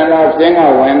တဲ့ပြန်တော့ပြင်းက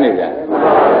ဝင်နေကြ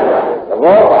သ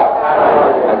ဘောပါ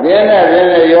အပြင်းနဲ့ပြင်း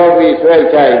နဲ့ရောပြီးဆွဲ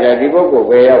ချရတယ်ဒီပုဂ္ဂိုလ်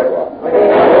ပဲရောက်သွား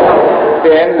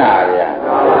တဲနာရ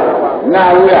နာ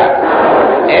ဘူးလား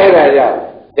အဲ့ဒါကြောင့်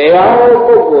တရားဟော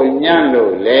ပုဂ္ဂိုလ်ညံ့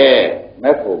လို့လေ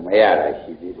မဲ့ဖို့မရတာ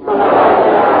ရှိသေးတယ်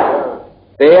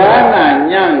တရားနာ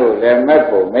ညံ့လို့လည်းမဲ့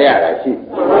ဖို့မရတာရှိ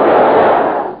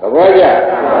သဘောကျ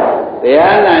တ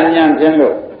ရားနာညံ့ခြင်း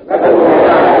လို့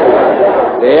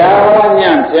တရားဟော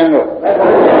ညံ့ခြင်းလို့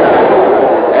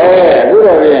အခု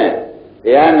တော့ဖြင့်တ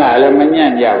ရားနာလည်းမညံ့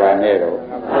ကြပါနဲ့တော့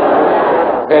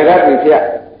ဖယ်ရပြီဖြတ်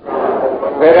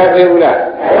ဖယ်ရပြီဘူးလား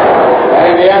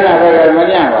တရားနာဖယ်ရမ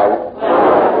ညံ့ပါဘူး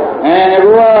အ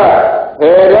ခုကဖ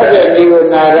ယ်ရတဲ့ဒီကို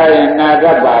နာရရင်နာတ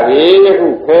တ်ပါပြီအခု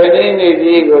ဖယ်နေနေ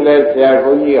ဒီကိုလည်းဆရာ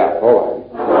ဘုန်းကြီးကဟောပါ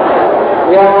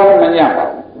ပြီတရားဟောမညံ့ပါ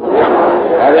ဘူး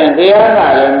ဒါပြန်တရားနာ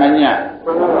လည်းမညံ့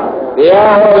တ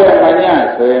ရားဟောလည်းမညံ့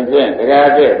ဆိုရင်ဖြင့်တရား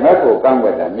တဲ့မဖို့ကန့်ကွ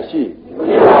က်တာမရှိ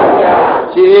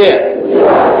ရှိရဲ့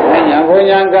ညာဘုံ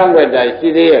ညာကန့်ကွက်တာရှိ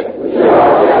သေးရဲ့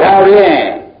ဒါဖြင့်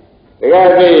တရား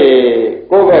တဲ့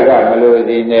ကိုယ့်ဘက်ကမလို့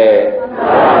ဒီနဲ့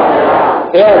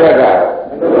တရားဘက်က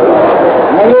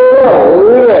မလို့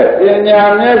ဘူးတဲ့ပညာ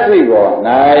မျက်စိပေါ်၌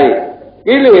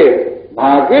ကိလေ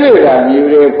သာမျိုး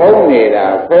တွေဖုံးနေတာ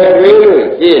ဖယ်ပေးလို့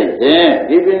ရှင်းဖြင့်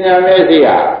ဒီပညာမျက်စိ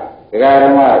ဟာဒကာဓ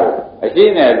မ္မတို့အရှိ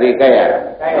နဲ့သိကြရတာ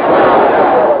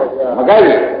မကြိုက်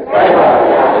ဘူး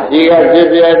အရှိကဖြစ်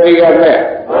ပြအသိကမဲ့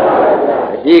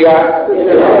အရှိက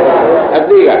အ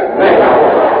သိက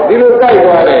ဒီလိုကြိုက်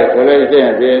သွားတယ်ဆိုလို့ရှိရ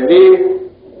င်ဒီ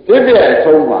ဖြစ်ပြအ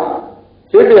ဆုံးမှာ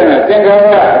ဖြစ်ပြနဲ့သင်္ခါ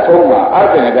ရအဆုံးမှာအ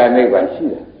သင်္ခါရနိဗ္ဗာန်ရှိ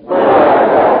တယ်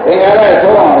သင်္ခါရ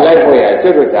ဆုံးအောင်လိုက်ဖို့ရစိ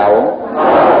တ်ကတာဝန်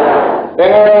သ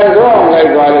င်္ခါရဆုံးအောင်လိုက်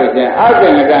သွားလို့ရှိရင်အသ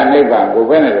င်္ခါရနိဗ္ဗာန်ကို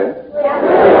ပဲနဲ့လို့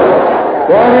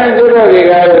ဘောင်းရင်ကျွတ်တွေကလ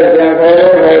ည်းရှင်ဖယ်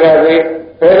လို့ဖယ်တော့ပြီး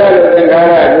ဖယ်ရလို့သင်္ခါ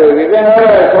ရတို့ဒီသင်္ခါ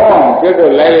ရဆုံးအောင်ကျွတ်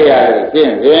တို့လိုက်ရလို့ရှ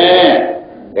င်းဖြင့်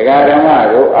ဒကာဓမ္မ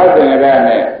တို့အသင်္ခါရ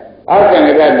နဲ့အသင်္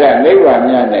ခါရတနိဗ္ဗာန်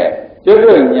မြတ်နဲ့ကျွတ်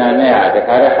တို့ညာနဲ့ဟာတ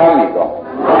ခါတည်းဟောင်းပြီတော့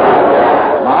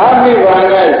မဟာနိဗ္ဗာန်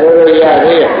နဲ့ဆိုလို့ရ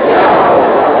သေးရဲ့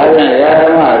အဲဒါဒကာဓ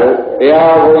မ္မတို့တ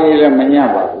ရားဘုန်းကြီးလည်းမညံ့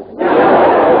ပါဘူး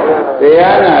တ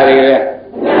ရားနာတွေလည်း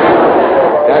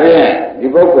ဒါဖြင့်ဒီ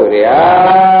ပုဂ္ဂိုလ်တွေ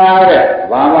အားတဲ့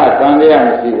ဘာမှသံတရားမ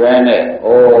ရှိဘဲနဲ့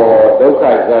ဩဒုက္ခ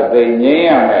သတိငြိမ်းရ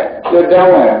မယ်ကျွတ်တော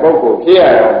င်းဝင်ပုဂ္ဂိုလ်ဖြစ်ရ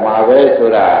တော့မှာပဲဆို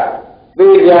တာသိ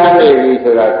ကြနေပြီ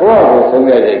ဆိုတာကိုယ့်အကိုဆုံး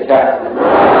ရတဲ့ချ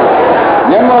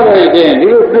မျက်မှောက်လို့ရှိရင်ဒီ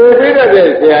လိုပြေပြေတဲ့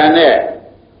ဆရာနဲ့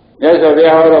မြတ်စွာဘု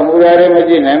ရားဟောတော်မူတာတွေမ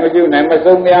ကြည့်နိုင်မကျุနိုင်မ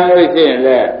ဆုံးပြန်လို့ရှိရင်လ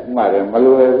ည်းဥမာတယ်မ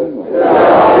လိုရဘူး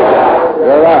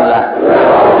ရောလား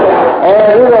အ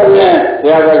ခုတော့ပြန်ဆ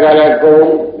ရာဘက်ကလည်းကုံ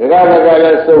ဒကာဘက်ကလ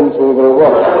ည်းစုံဆိုကြတော့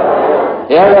ပေါ့ဆ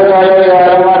ရာဘက်ကလည်း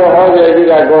ဓမ္မတော်ဟောတယ်ရှိ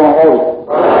တာကုံဟုတ်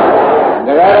ဒ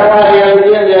ကာဓမ္မတွေ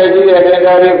ကျင့်ကြရှိတဲ့တ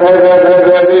ရားတွေဖယ်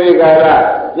ပြီးဒီကလာ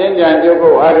ကျင့်ကြံကြုတ်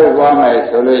ဖို့အားထုတ်သွားမယ်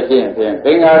ဆိုလို့ရှိရင်ဖြင့်သ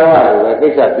င်္ဃာရောလိုပဲကိ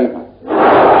စ္စပြီးမှာ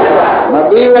မ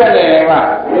ပြီးပဲနေမှာ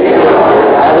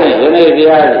အဲဒီယနေ့တ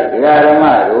ရားကြီးဒကာဓမ္မ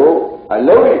တို့အ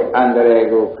လုံးအန္တရာယ်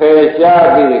ကိုဖယ်ရှား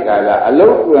ပြီးဒီကလာအ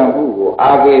လုံးကျွမ်းမှုကို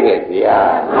အားပေးတဲ့တ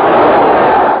ရား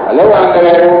အလုံးအန္တ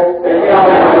ရာယ်ကို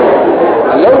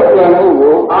အလုံးကျွမ်းမှု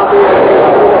ကိုအားပေးတဲ့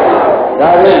ဒါ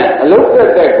ဖြင့်အလုံးတက်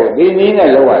ကိုဒီနည်း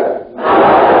နဲ့လုပ်ရတယ်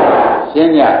ရှ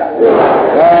င်းကြ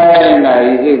။ဒါနဲ့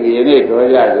ဤစိတ်ဒီနေ့တော်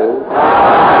ကြစို့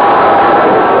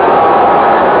။